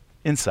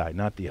 Inside,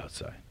 not the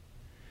outside.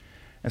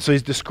 And so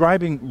He's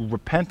describing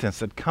repentance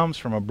that comes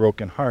from a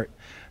broken heart.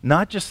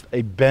 Not just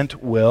a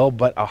bent will,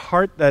 but a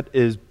heart that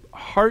is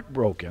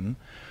heartbroken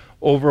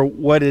over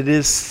what it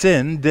is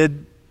sin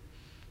did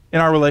in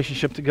our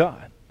relationship to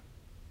God.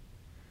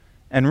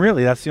 And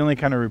really, that's the only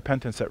kind of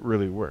repentance that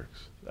really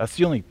works. That's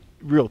the only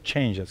real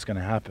change that's going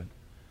to happen.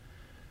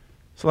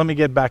 So let me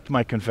get back to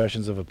my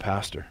confessions of a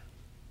pastor.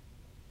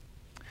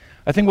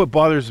 I think what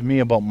bothers me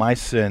about my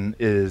sin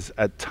is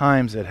at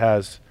times it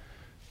has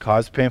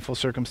caused painful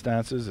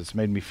circumstances. It's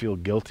made me feel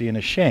guilty and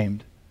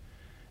ashamed.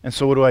 And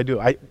so what do?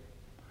 I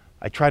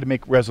try to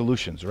make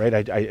resolutions,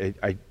 right?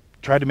 I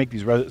try to make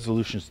these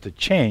resolutions to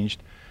change.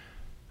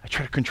 I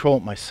try to control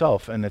it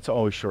myself, and it's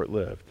always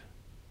short-lived.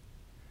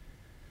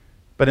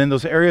 But in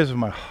those areas of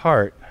my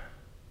heart,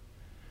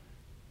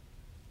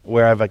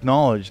 where I've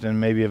acknowledged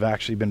and maybe have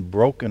actually been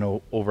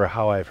broken over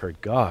how I've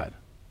hurt God.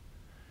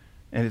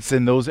 And it's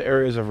in those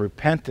areas of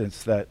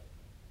repentance that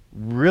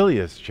really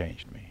has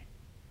changed me.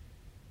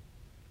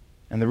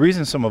 And the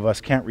reason some of us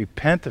can't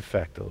repent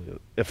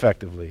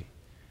effectively,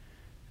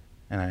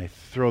 and I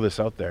throw this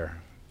out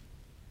there,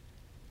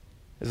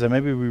 is that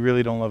maybe we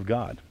really don't love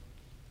God.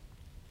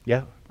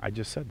 Yeah, I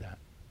just said that.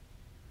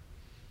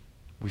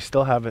 We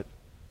still have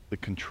the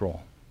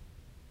control.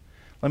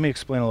 Let me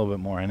explain a little bit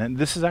more. And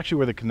this is actually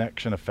where the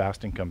connection of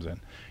fasting comes in.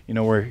 You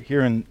know, we're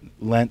here in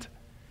Lent,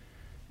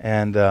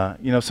 and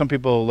some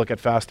people look at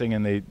fasting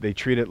and they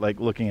treat it like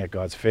looking at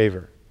God's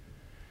favor.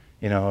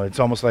 You know, it's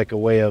almost like a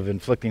way of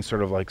inflicting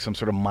sort of like some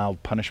sort of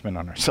mild punishment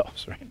on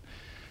ourselves, right?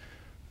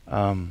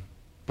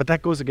 But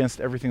that goes against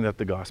everything that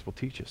the gospel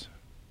teaches.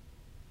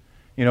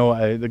 You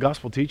know, the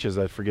gospel teaches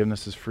that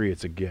forgiveness is free.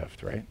 It's a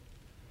gift, right?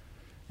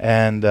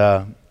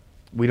 And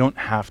we don't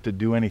have to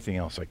do anything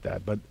else like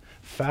that. But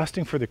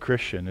fasting for the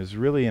Christian is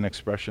really an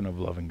expression of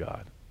loving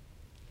God.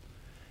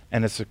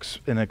 And it's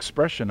an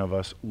expression of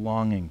us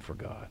longing for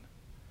God.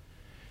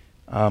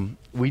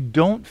 We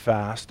don't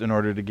fast in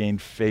order to gain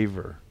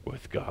favor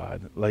with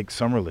God like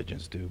some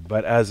religions do,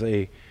 but as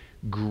a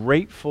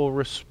grateful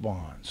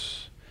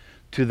response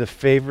to the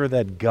favor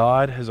that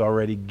God has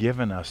already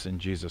given us in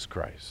Jesus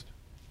Christ.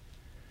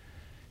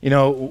 You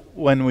know,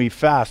 when we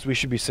fast, we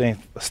should be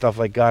saying stuff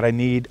like, God, I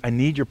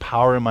need your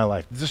power in my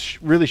life.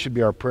 This really should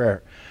be our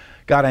prayer.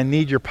 God, I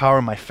need your power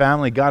in my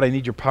family. God, I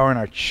need your power in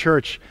our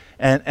church.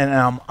 And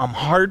I'm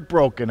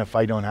heartbroken if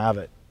I don't have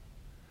it.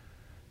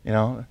 You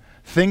know,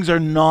 things are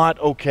not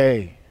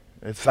okay.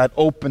 It's that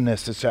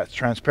openness, it's that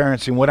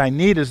transparency. And what I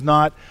need is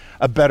not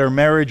a better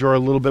marriage or a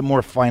little bit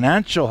more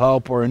financial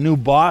help or a new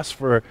boss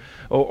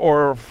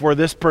or for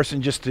this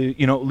person just to,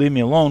 leave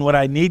me alone. What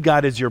I need,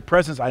 God, is your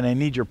presence, and I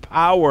need your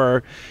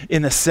power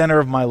in the center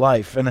of my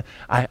life. And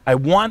I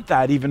want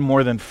that even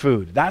more than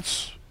food.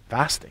 That's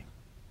fasting.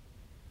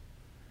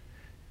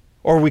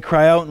 Or we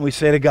cry out and we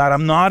say to God,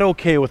 I'm not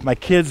okay with my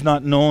kids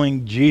not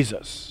knowing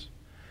Jesus.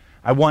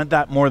 I want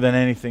that more than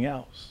anything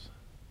else.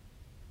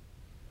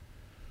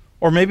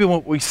 Or maybe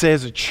what we say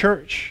as a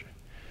church,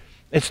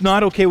 it's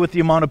not okay with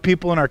the amount of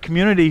people in our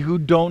community who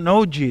don't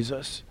know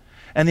Jesus,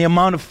 and the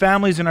amount of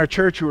families in our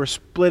church who are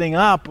splitting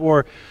up,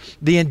 or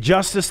the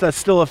injustice that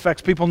still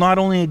affects people not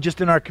only just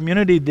in our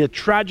community, the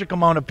tragic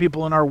amount of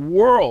people in our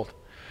world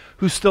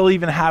who still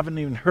haven't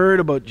even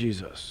heard about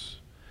Jesus.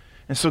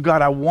 And so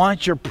God, I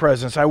want your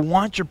presence. I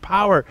want your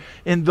power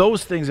in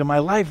those things in my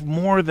life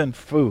more than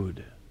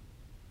food.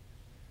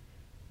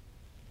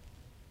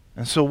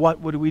 And so what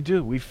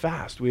do? We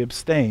fast, we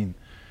abstain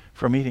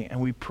from eating,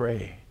 and we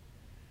pray.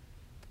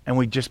 And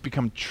we just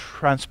become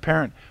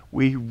transparent.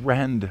 We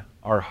rend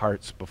our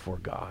hearts before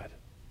God.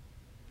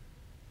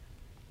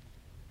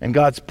 And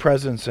God's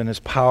presence and his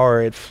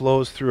power, it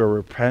flows through a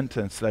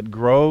repentance that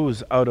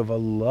grows out of a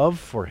love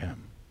for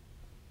him.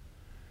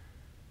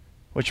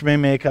 Which may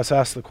make us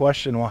ask the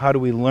question, well, how do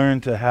we learn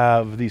to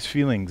have these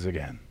feelings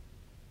again?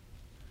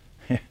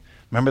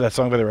 Remember that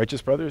song by the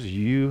Righteous Brothers?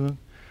 You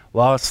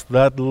lost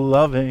that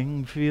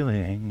loving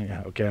feeling.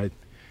 Yeah, okay,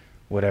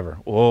 whatever.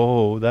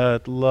 Oh,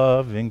 that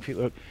loving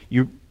feeling.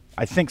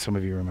 I think some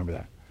of you remember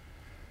that.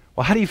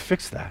 Well, how do you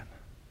fix that?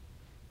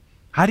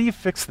 How do you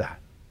fix that?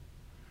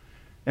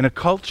 In a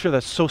culture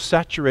that's so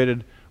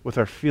saturated with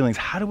our feelings,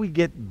 how do we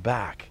get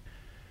back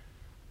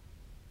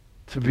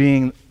to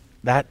being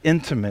that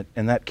intimate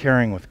and that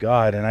caring with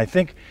God? And I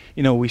think,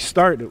 we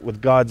start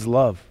with God's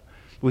love.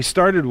 We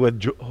started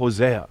with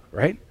Hosea,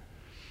 right?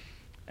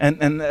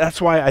 And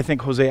that's why I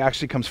think Hosea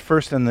actually comes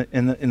first in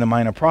the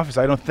minor prophets.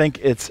 I don't think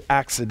it's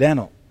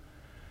accidental.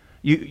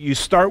 You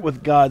start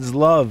with God's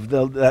love,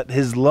 that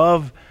his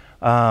love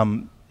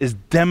is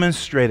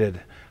demonstrated,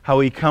 how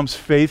he comes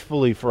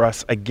faithfully for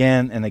us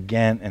again and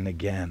again and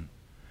again.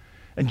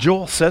 And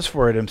Joel says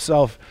for it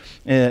himself,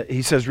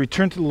 he says,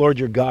 return to the Lord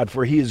your God,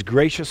 for he is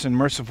gracious and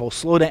merciful,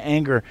 slow to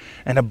anger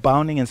and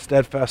abounding in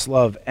steadfast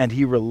love, and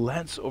he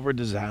relents over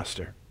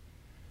disaster.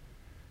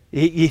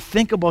 You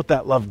think about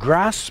that love.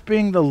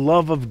 Grasping the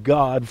love of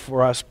God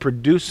for us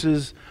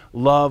produces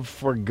love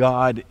for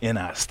God in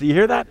us. Do you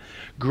hear that?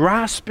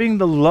 Grasping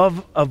the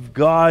love of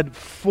God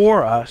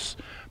for us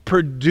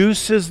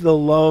produces the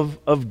love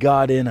of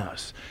God in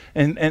us.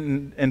 And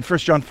 1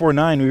 John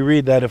 4:9, we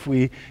read that if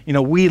we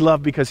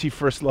love because he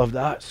first loved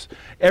us.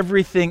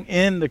 Everything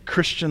in the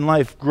Christian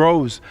life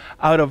grows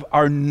out of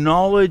our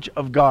knowledge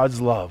of God's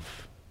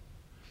love.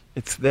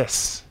 It's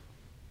this,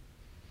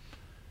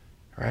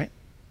 right?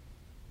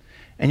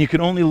 And you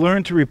can only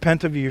learn to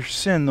repent of your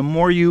sin the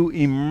more you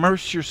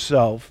immerse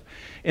yourself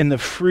in the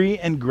free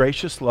and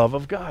gracious love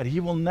of God. He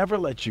will never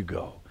let you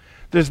go.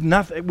 There's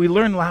nothing, we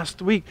learned last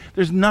week,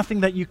 there's nothing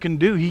that you can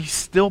do. He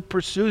still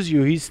pursues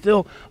you. He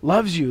still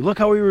loves you. Look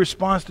how he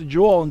responds to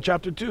Joel in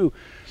chapter 2.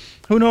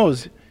 Who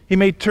knows? He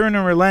may turn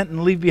and relent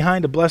and leave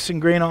behind a blessing,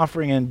 grain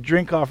offering, and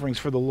drink offerings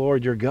for the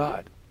Lord your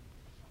God.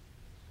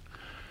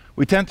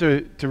 We tend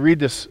to read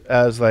this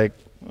as like,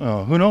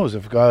 oh, who knows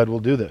if God will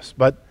do this?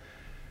 But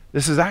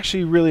this is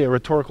actually really a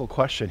rhetorical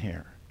question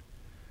here.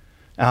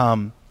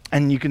 And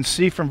you can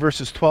see from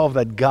verses 12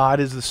 that God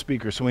is the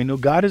speaker. So we know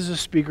God is the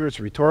speaker. It's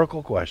a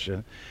rhetorical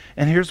question.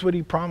 And here's what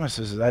he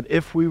promises, that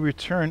if we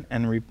return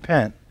and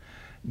repent,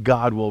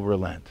 God will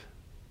relent,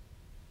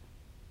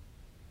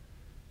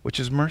 which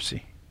is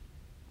mercy.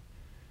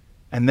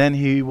 And then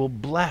he will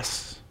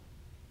bless,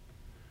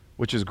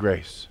 which is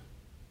grace.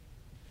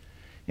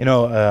 You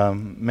know,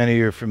 many of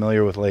you are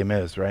familiar with Les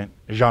Mis, right?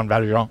 Jean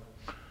Valjean.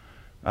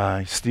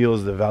 He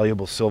steals the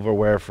valuable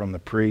silverware from the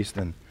priest,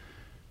 and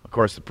of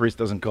course the priest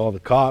doesn't call the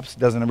cops,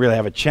 doesn't really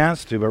have a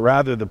chance to, but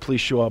rather the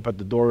police show up at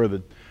the door of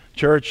the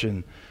church,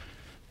 and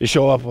they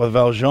show up with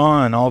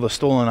Valjean and all the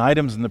stolen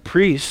items, and the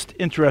priest,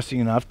 interesting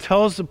enough,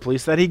 tells the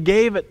police that he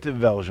gave it to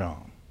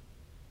Valjean.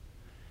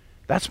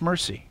 That's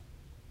mercy.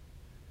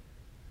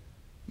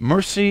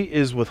 Mercy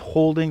is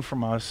withholding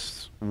from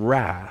us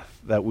wrath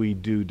that we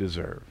do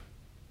deserve.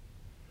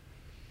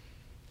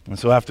 And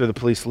so after the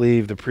police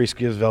leave, the priest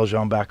gives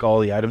Valjean back all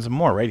the items and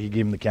more, right? He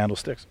gave him the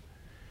candlesticks.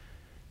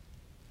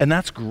 And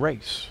that's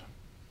grace.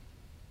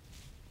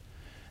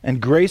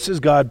 And grace is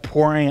God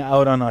pouring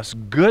out on us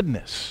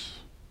goodness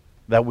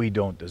that we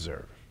don't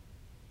deserve.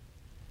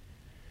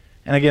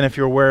 And again, if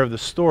you're aware of the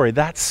story,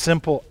 that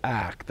simple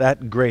act,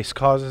 that grace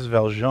causes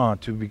Valjean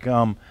to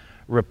become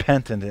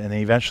repentant and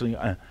eventually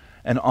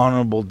an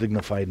honorable,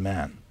 dignified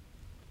man.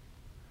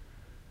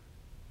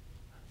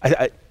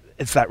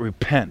 It's that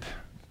repent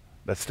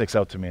that sticks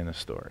out to me in this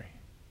story.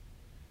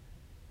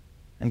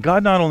 And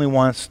God not only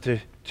wants to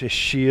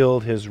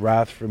shield his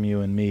wrath from you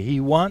and me, he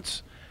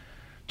wants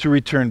to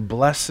return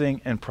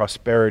blessing and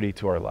prosperity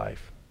to our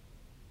life.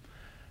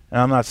 And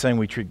I'm not saying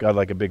we treat God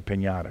like a big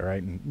piñata,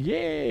 right? And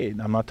yay!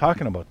 I'm not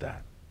talking about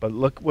that. But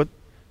look what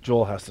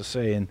Joel has to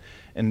say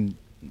in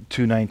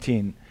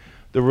 2:19.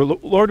 The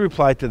Lord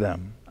replied to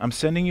them, I'm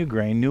sending you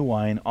grain, new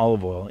wine,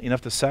 olive oil,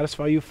 enough to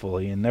satisfy you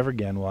fully, and never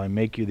again will I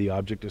make you the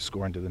object of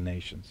scorn to the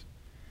nations.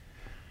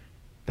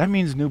 That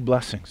means new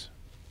blessings.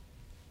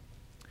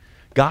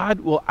 God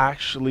will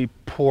actually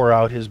pour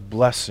out his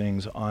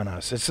blessings on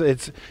us.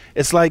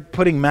 It's like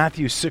putting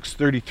Matthew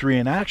 6:33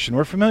 in action.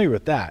 We're familiar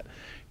with that.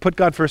 Put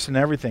God first in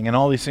everything, and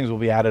all these things will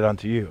be added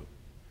unto you.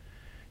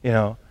 You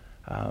know,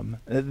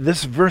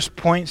 this verse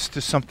points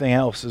to something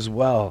else as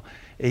well.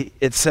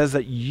 It says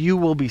that you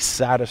will be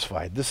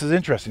satisfied. This is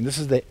interesting. This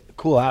is the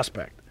cool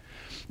aspect.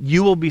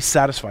 You will be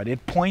satisfied.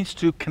 It points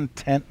to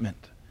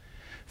contentment.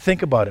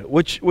 Think about it.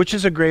 Which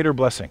is a greater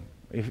blessing?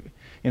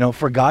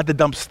 For God to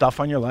dump stuff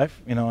on your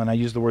life, and I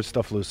use the word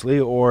stuff loosely,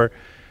 or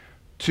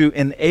to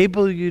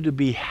enable you to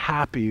be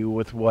happy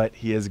with what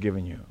he has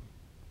given you.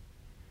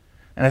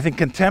 And I think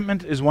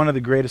contentment is one of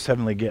the greatest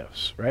heavenly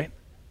gifts, right?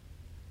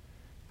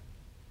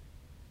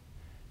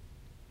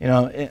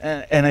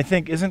 And I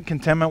think, isn't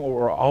contentment what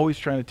we're always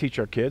trying to teach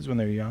our kids when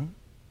they're young?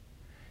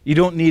 You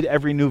don't need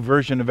every new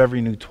version of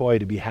every new toy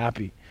to be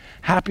happy.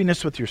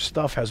 Happiness with your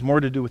stuff has more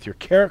to do with your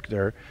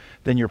character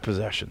than your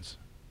possessions.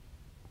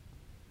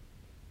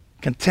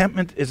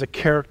 Contentment is a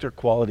character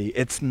quality.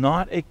 It's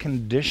not a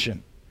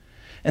condition.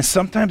 And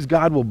sometimes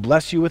God will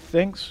bless you with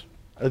things,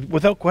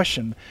 without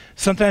question.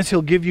 Sometimes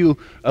he'll give you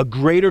a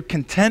greater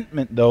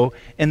contentment, though,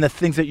 in the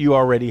things that you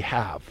already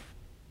have.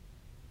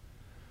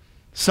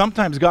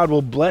 Sometimes God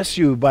will bless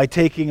you by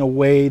taking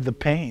away the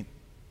pain.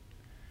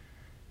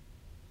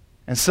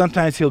 And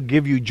sometimes he'll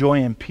give you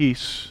joy and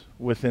peace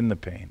within the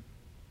pain.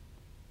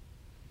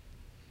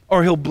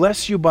 Or he'll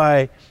bless you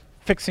by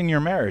fixing your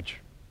marriage.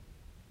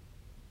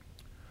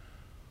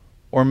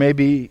 Or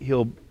maybe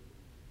he'll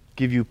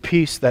give you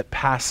peace that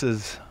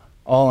passes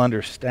all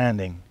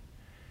understanding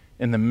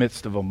in the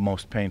midst of a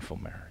most painful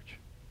marriage.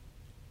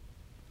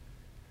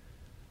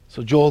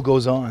 So Joel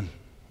goes on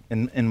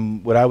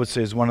in what I would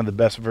say is one of the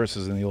best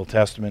verses in the Old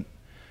Testament,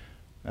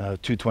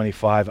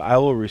 2:25. I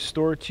will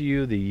restore to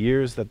you the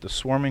years that the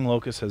swarming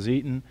locust has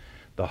eaten,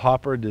 the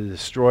hopper, the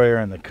destroyer,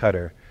 and the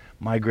cutter,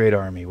 my great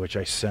army, which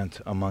I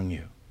sent among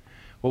you.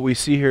 What we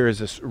see here is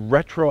this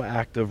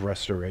retroactive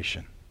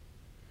restoration.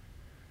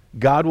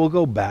 God will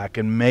go back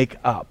and make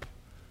up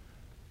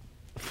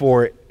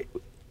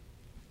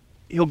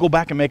he'll go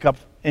back and make up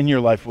in your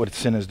life what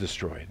sin has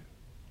destroyed.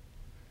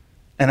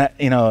 And,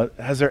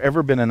 has there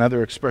ever been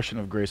another expression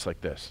of grace like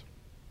this?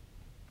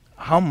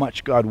 How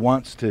much God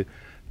wants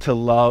to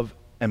love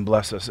and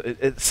bless us.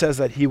 It says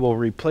that he will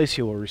replace,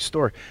 he will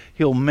restore.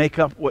 He'll make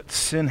up what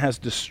sin has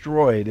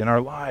destroyed in our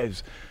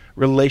lives,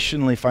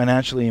 relationally,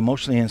 financially,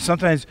 emotionally. And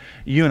sometimes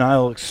you and I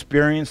will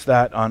experience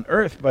that on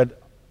earth,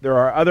 but there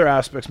are other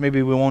aspects,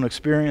 maybe we won't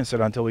experience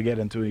it until we get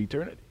into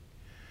eternity.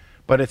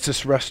 But it's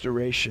this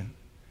restoration.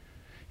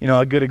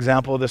 A good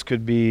example of this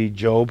could be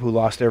Job, who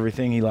lost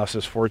everything. He lost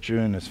his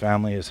fortune, his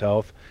family, his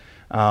health.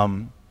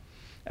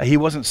 He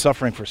wasn't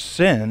suffering for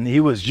sin. He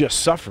was just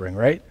suffering,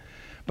 right?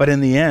 But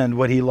in the end,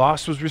 what he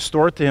lost was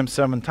restored to him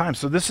 7 times.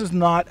 So this is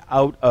not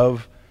out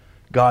of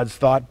God's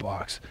thought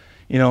box.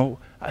 So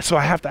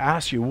I have to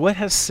ask you, what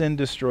has sin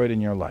destroyed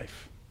in your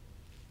life?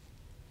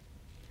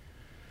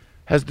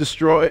 Has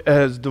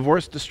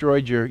divorce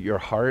destroyed your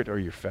heart or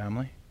your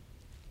family?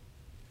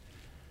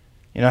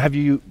 Have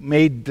you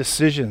made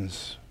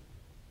decisions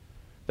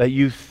that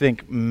you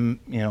think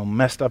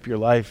messed up your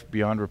life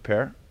beyond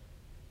repair?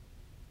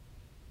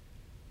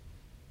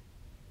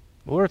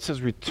 The Lord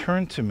says,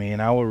 return to me and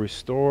I will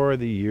restore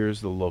the years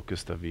the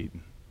locusts have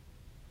eaten.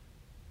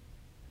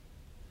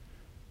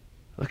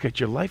 Look, at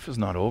your life is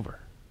not over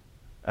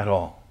at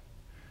all.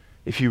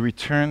 If you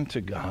return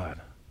to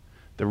God,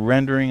 the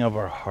rendering of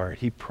our heart,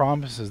 He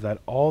promises that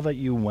all that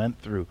you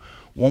went through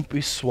won't be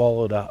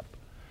swallowed up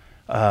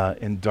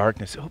in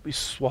darkness. It will be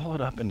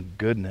swallowed up in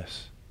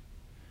goodness.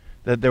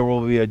 That there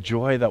will be a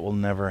joy that will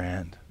never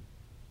end.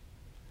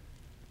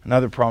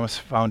 Another promise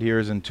found here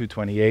is in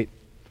 2:28.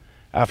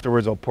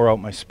 Afterwards, I'll pour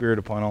out my Spirit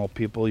upon all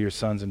people. Your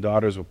sons and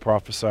daughters will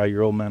prophesy.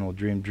 Your old men will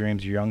dream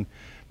dreams. Your young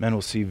men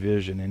will see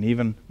vision. And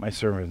even my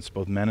servants,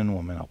 both men and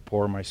women, I'll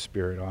pour my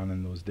Spirit on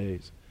in those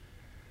days.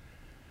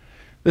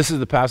 This is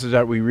the passage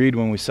that we read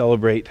when we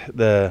celebrate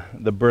the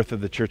birth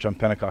of the church on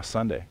Pentecost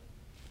Sunday.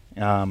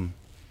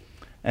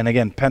 And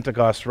again,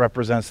 Pentecost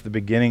represents the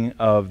beginning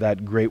of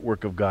that great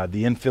work of God,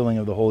 the infilling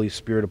of the Holy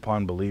Spirit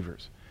upon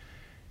believers.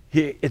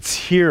 It's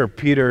here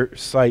Peter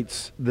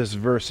cites this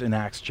verse in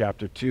Acts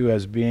chapter 2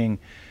 as being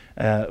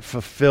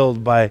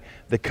fulfilled by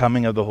the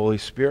coming of the Holy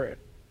Spirit.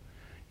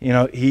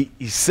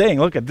 He's saying,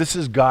 look, this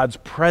is God's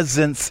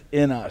presence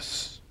in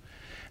us.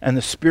 And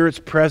the Spirit's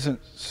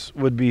presence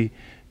would be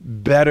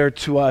better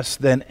to us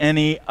than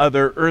any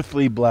other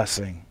earthly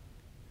blessing.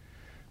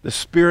 The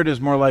Spirit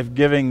is more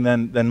life-giving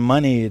than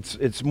money.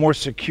 It's more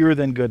secure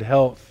than good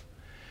health.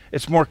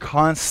 It's more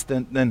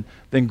constant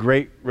than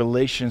great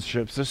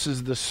relationships. This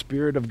is the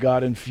Spirit of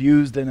God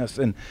infused in us.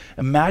 And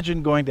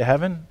imagine going to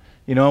heaven,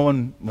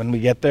 when we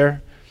get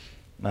there,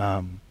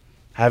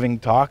 having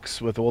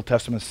talks with Old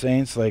Testament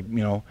saints like,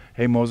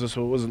 hey, Moses,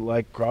 what was it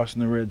like crossing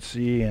the Red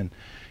Sea? And,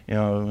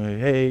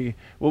 hey,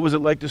 what was it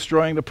like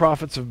destroying the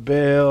prophets of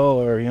Baal?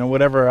 Or,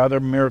 whatever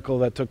other miracle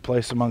that took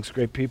place amongst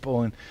great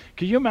people. And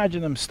could you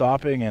imagine them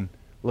stopping and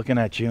looking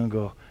at you and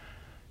go,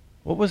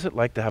 what was it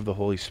like to have the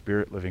Holy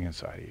Spirit living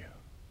inside of you?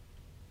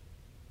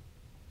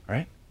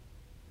 Right?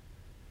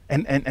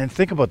 And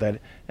think about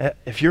that.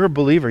 If you're a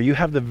believer, you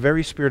have the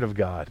very Spirit of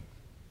God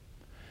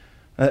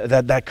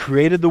that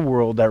created the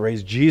world, that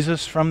raised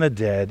Jesus from the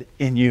dead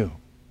in you.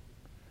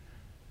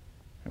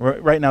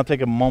 Right now,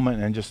 take a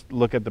moment and just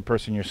look at the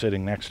person you're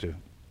sitting next to.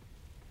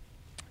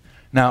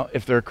 Now,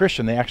 if they're a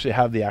Christian, they actually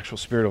have the actual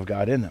Spirit of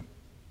God in them.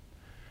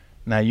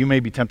 Now, you may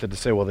be tempted to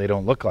say, well, they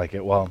don't look like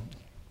it. Well,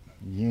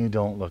 you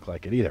don't look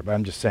like it either, but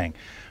I'm just saying.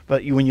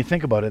 But when you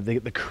think about it,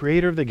 the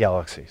creator of the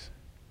galaxies,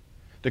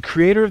 the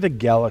creator of the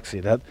galaxy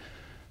that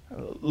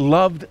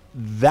loved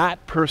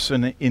that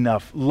person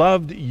enough,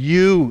 loved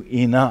you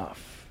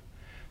enough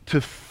to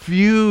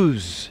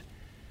fuse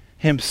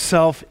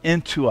himself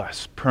into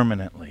us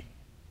permanently.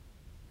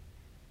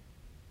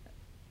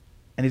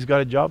 And he's got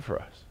a job for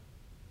us.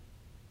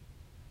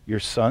 Your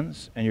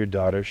sons and your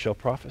daughters shall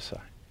prophesy.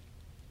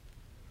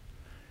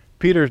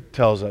 Peter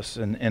tells us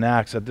in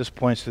Acts that this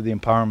points to the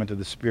empowerment of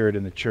the Spirit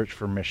in the church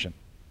for mission.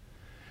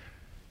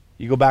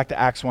 You go back to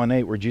Acts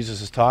 1:8 where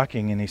Jesus is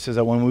talking and he says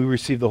that when we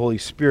receive the Holy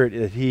Spirit,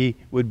 that he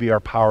would be our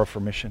power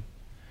for mission.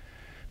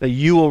 That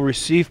you will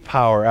receive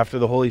power after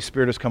the Holy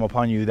Spirit has come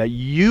upon you, that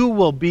you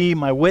will be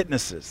my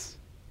witnesses.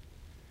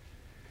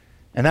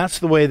 And that's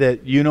the way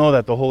that you know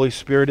that the Holy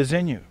Spirit is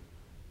in you.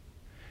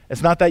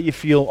 It's not that you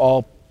feel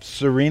all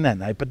serene at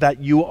night, but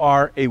that you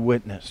are a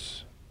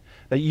witness.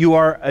 That you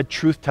are a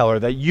truth teller,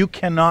 that you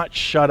cannot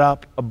shut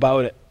up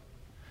about it.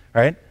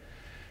 Right?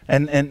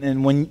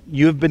 And when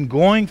you've been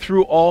going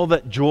through all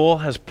that Joel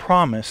has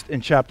promised in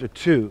chapter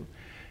 2,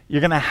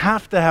 you're going to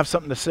have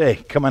something to say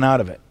coming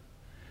out of it.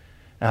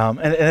 And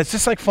it's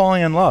just like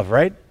falling in love,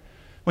 right?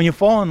 When you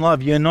fall in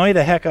love, you annoy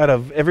the heck out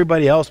of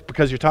everybody else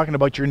because you're talking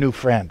about your new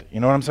friend. You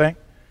know what I'm saying?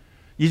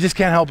 You just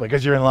can't help it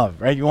because you're in love,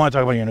 right? You want to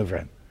talk about your new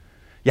friend.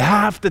 You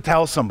have to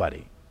tell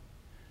somebody.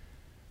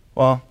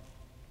 Well,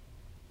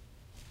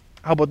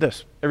 how about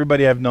this?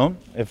 Everybody I've known,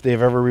 if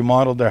they've ever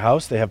remodeled their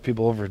house, they have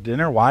people over for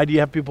dinner. Why do you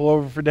have people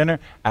over for dinner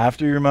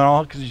after you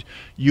remodel? Because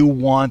you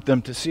want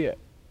them to see it,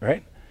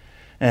 right?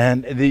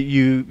 And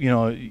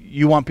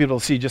you want people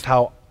to see just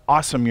how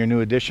awesome your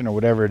new addition or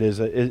whatever it is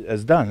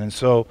has done. And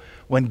so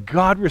when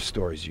God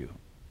restores you,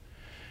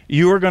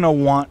 you are going to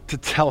want to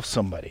tell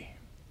somebody.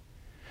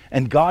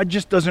 And God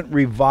just doesn't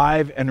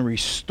revive and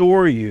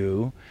restore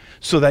you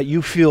so that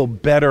you feel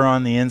better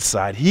on the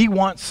inside. He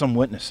wants some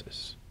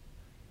witnesses.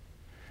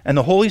 And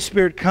the Holy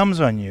Spirit comes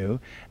on you,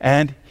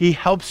 and he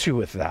helps you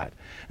with that.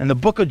 And the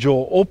book of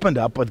Joel opened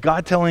up with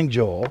God telling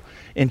Joel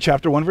in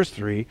chapter 1, verse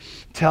 3,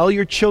 tell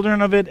your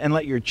children of it, and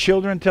let your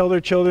children tell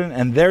their children,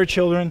 and their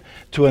children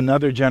to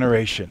another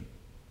generation.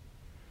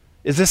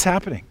 Is this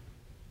happening?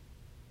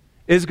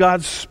 Is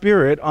God's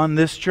Spirit on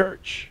this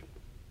church?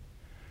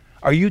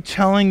 Are you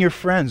telling your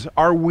friends?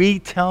 Are we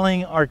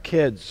telling our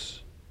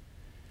kids?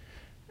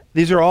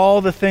 These are all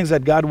the things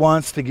that God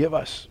wants to give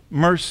us.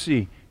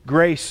 Mercy,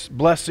 grace,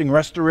 blessing,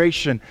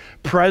 restoration,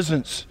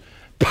 presence,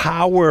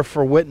 power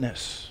for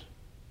witness.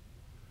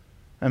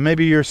 And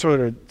maybe you're sort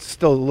of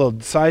still a little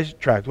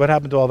sidetracked. What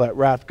happened to all that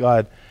wrath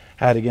God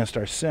had against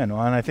our sin?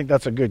 Well, and I think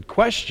that's a good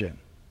question.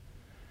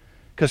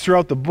 Because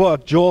throughout the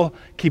book, Joel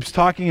keeps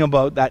talking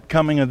about that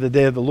coming of the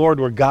day of the Lord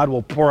where God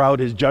will pour out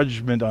his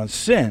judgment on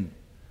sin.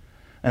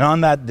 And on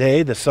that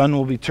day, the sun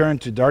will be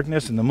turned to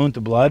darkness and the moon to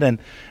blood, and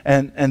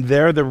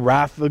there the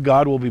wrath of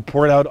God will be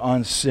poured out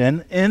on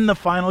sin in the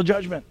final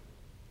judgment.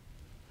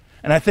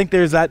 And I think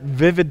there's that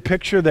vivid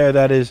picture there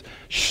that is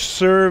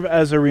serve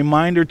as a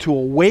reminder to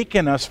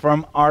awaken us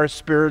from our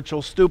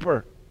spiritual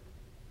stupor.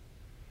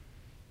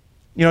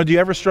 You know, do you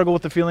ever struggle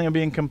with the feeling of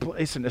being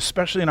complacent,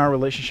 especially in our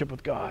relationship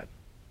with God?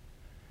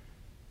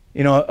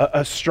 You know,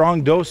 a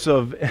strong dose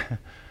of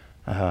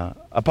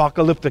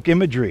apocalyptic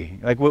imagery,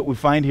 like what we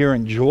find here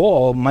in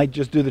Joel, might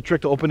just do the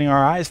trick to opening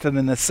our eyes to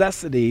the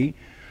necessity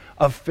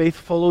of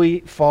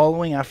faithfully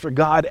following after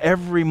God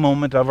every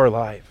moment of our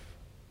life.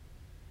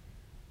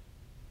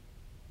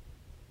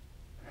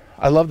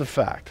 I love the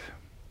fact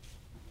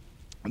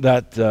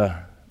that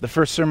the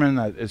first sermon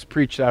that is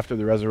preached after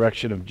the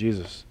resurrection of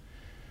Jesus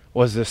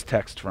was this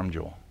text from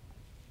Joel.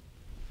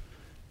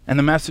 And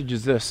the message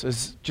is this,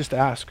 is just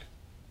ask.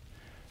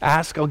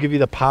 Ask, I'll give you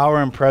the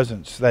power and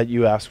presence that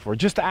you ask for.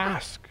 Just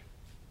ask.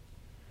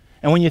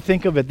 And when you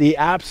think of it, the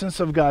absence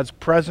of God's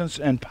presence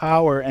and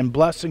power and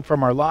blessing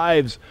from our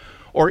lives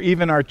or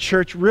even our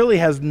church really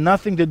has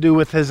nothing to do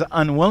with his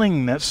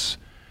unwillingness.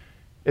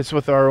 It's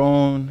with our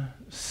own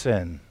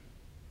sin.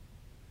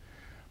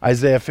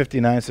 Isaiah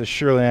 59 says,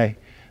 surely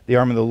the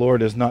arm of the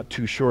Lord is not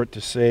too short to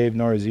save,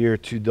 nor his ear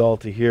too dull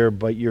to hear,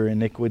 but your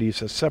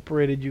iniquities have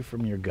separated you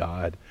from your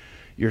God.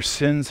 Your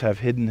sins have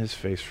hidden his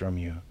face from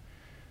you,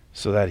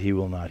 so that he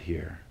will not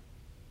hear.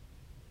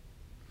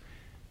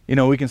 You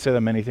know, we can say that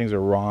many things are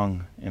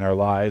wrong in our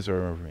lives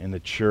or in the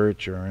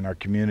church or in our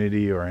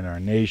community or in our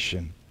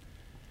nation.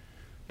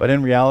 But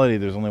in reality,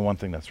 there's only one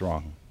thing that's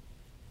wrong.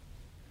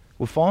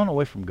 We've fallen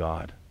away from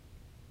God.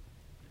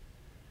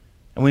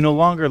 And we no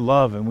longer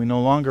love and we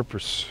no longer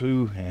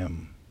pursue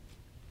him.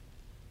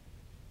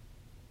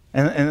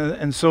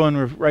 And so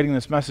in writing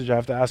this message, I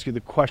have to ask you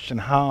the question,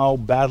 how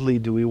badly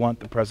do we want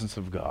the presence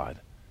of God?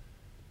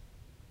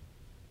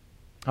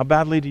 How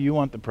badly do you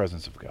want the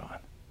presence of God?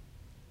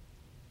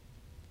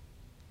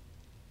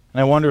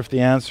 And I wonder if the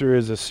answer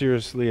is as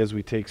seriously as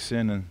we take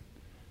sin and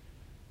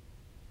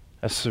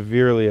as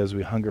severely as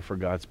we hunger for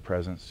God's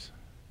presence.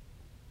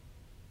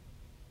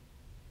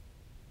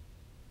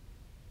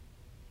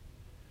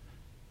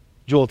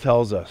 Joel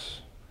tells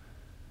us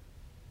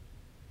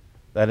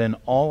that in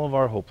all of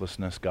our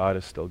hopelessness, God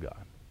is still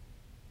God.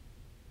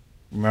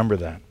 Remember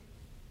that.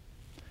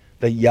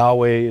 That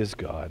Yahweh is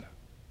God.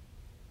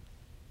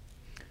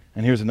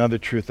 And here's another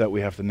truth that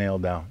we have to nail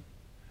down.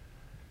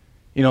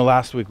 You know,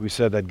 last week we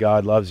said that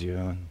God loves you.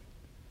 And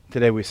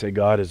today we say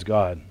God is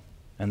God,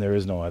 and there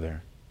is no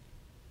other.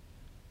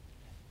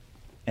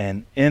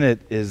 And in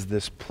it is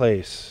this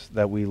place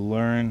that we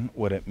learn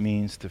what it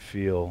means to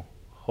feel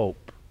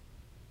hope.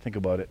 Think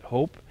about it.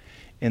 Hope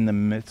in the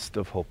midst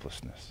of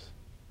hopelessness.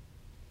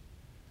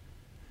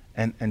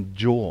 And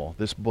Joel,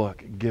 this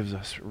book, gives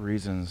us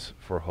reasons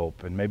for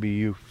hope. And maybe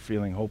you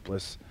feeling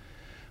hopeless,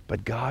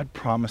 but God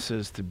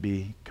promises to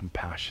be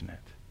compassionate.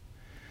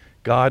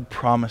 God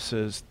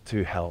promises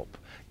to help.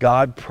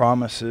 God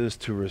promises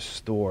to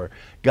restore.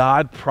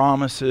 God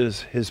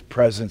promises his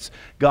presence.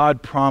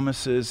 God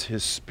promises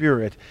his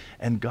spirit.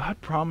 And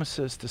God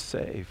promises to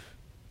save.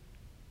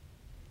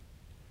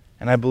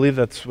 And I believe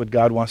that's what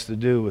God wants to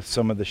do with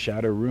some of the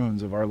shattered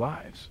ruins of our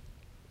lives.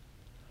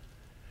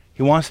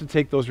 He wants to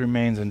take those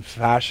remains and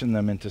fashion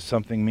them into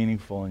something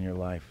meaningful in your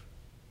life.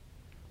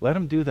 Let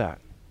him do that.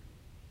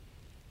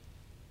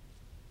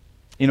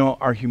 You know,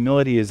 our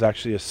humility is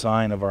actually a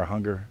sign of our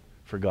hunger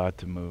for God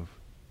to move.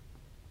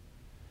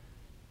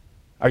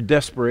 Our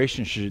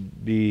desperation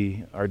should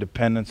be our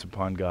dependence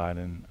upon God.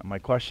 And my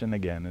question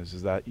again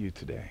is that you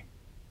today?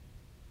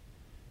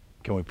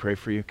 Can we pray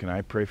for you? Can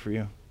I pray for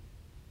you?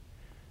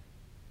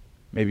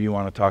 Maybe you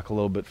want to talk a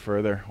little bit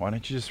further. Why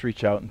don't you just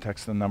reach out and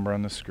text the number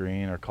on the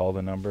screen or call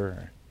the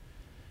number?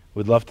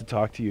 We'd love to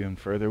talk to you and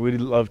further. We'd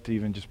love to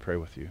even just pray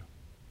with you.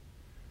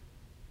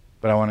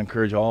 But I want to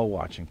encourage all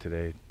watching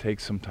today, take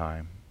some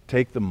time,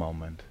 take the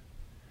moment,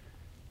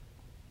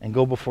 and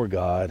go before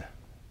God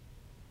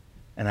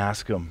and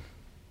ask him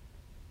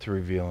to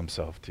reveal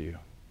himself to you.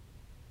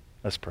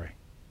 Let's pray.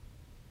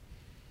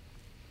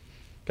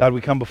 God, we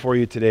come before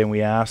you today and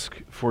we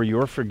ask for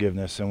your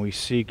forgiveness and we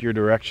seek your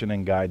direction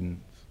and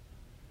guidance.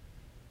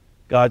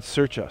 God,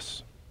 search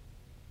us.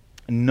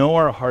 Know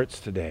our hearts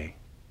today.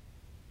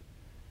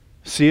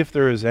 See if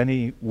there is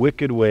any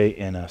wicked way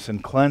in us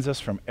and cleanse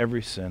us from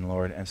every sin,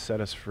 Lord, and set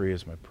us free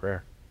is my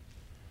prayer.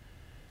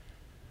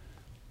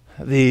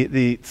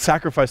 The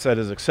sacrifice that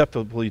is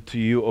acceptable to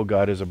you, O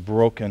God, is a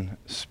broken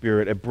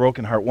spirit, a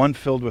broken heart, one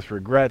filled with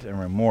regret and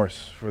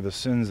remorse for the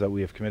sins that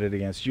we have committed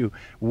against you.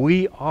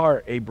 We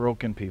are a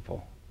broken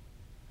people,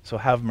 so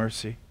have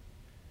mercy.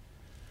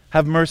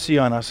 Have mercy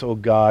on us, O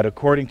God,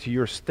 according to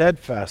your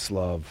steadfast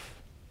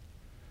love.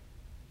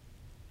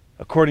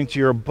 According to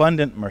your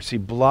abundant mercy,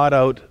 blot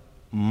out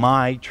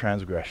my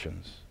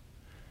transgressions.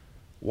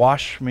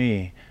 Wash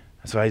me,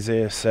 as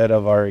Isaiah said,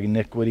 of our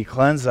iniquity.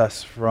 Cleanse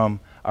us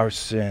from our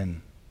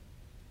sin.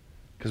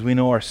 because we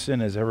know our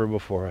sin is ever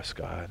before us,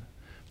 God.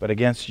 But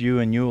against you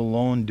and you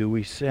alone do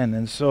we sin.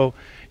 And so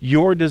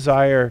you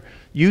desire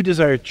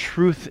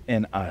truth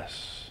in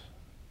us.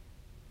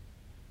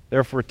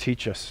 Therefore,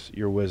 teach us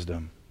your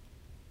wisdom.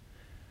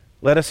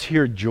 Let us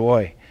hear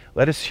joy.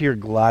 Let us hear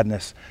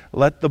gladness.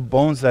 Let the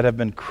bones that have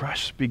been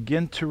crushed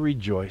begin to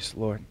rejoice,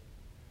 Lord.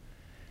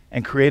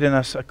 And create in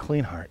us a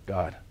clean heart,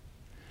 God.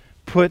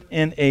 Put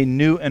in a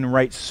new and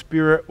right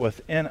spirit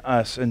within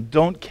us, and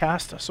don't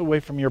cast us away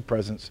from your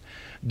presence.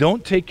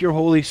 Don't take your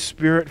Holy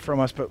Spirit from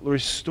us, but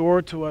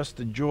restore to us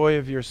the joy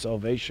of your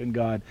salvation,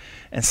 God,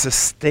 and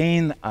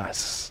sustain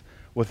us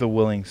with a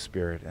willing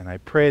spirit. And I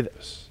pray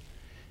this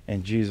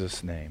in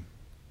Jesus' name.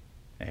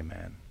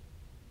 Amen.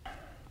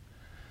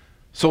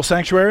 Soul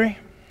Sanctuary,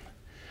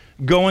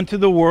 go into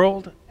the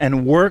world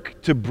and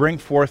work to bring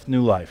forth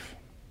new life.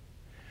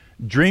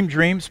 Dream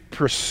dreams,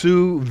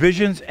 pursue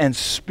visions, and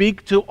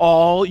speak to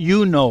all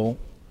you know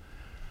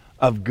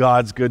of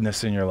God's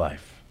goodness in your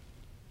life.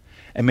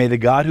 And may the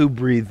God who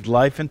breathed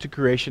life into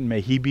creation, may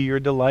he be your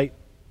delight.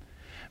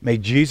 May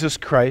Jesus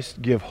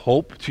Christ give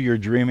hope to your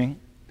dreaming.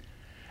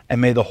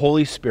 And may the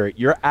Holy Spirit,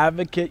 your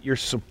advocate, your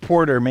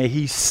supporter, may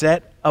he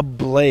set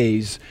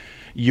ablaze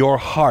your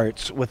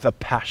hearts with a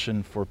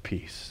passion for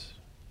peace.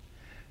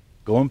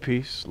 Go in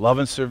peace, love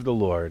and serve the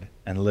Lord,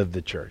 and live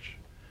the church.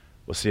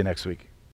 We'll see you next week.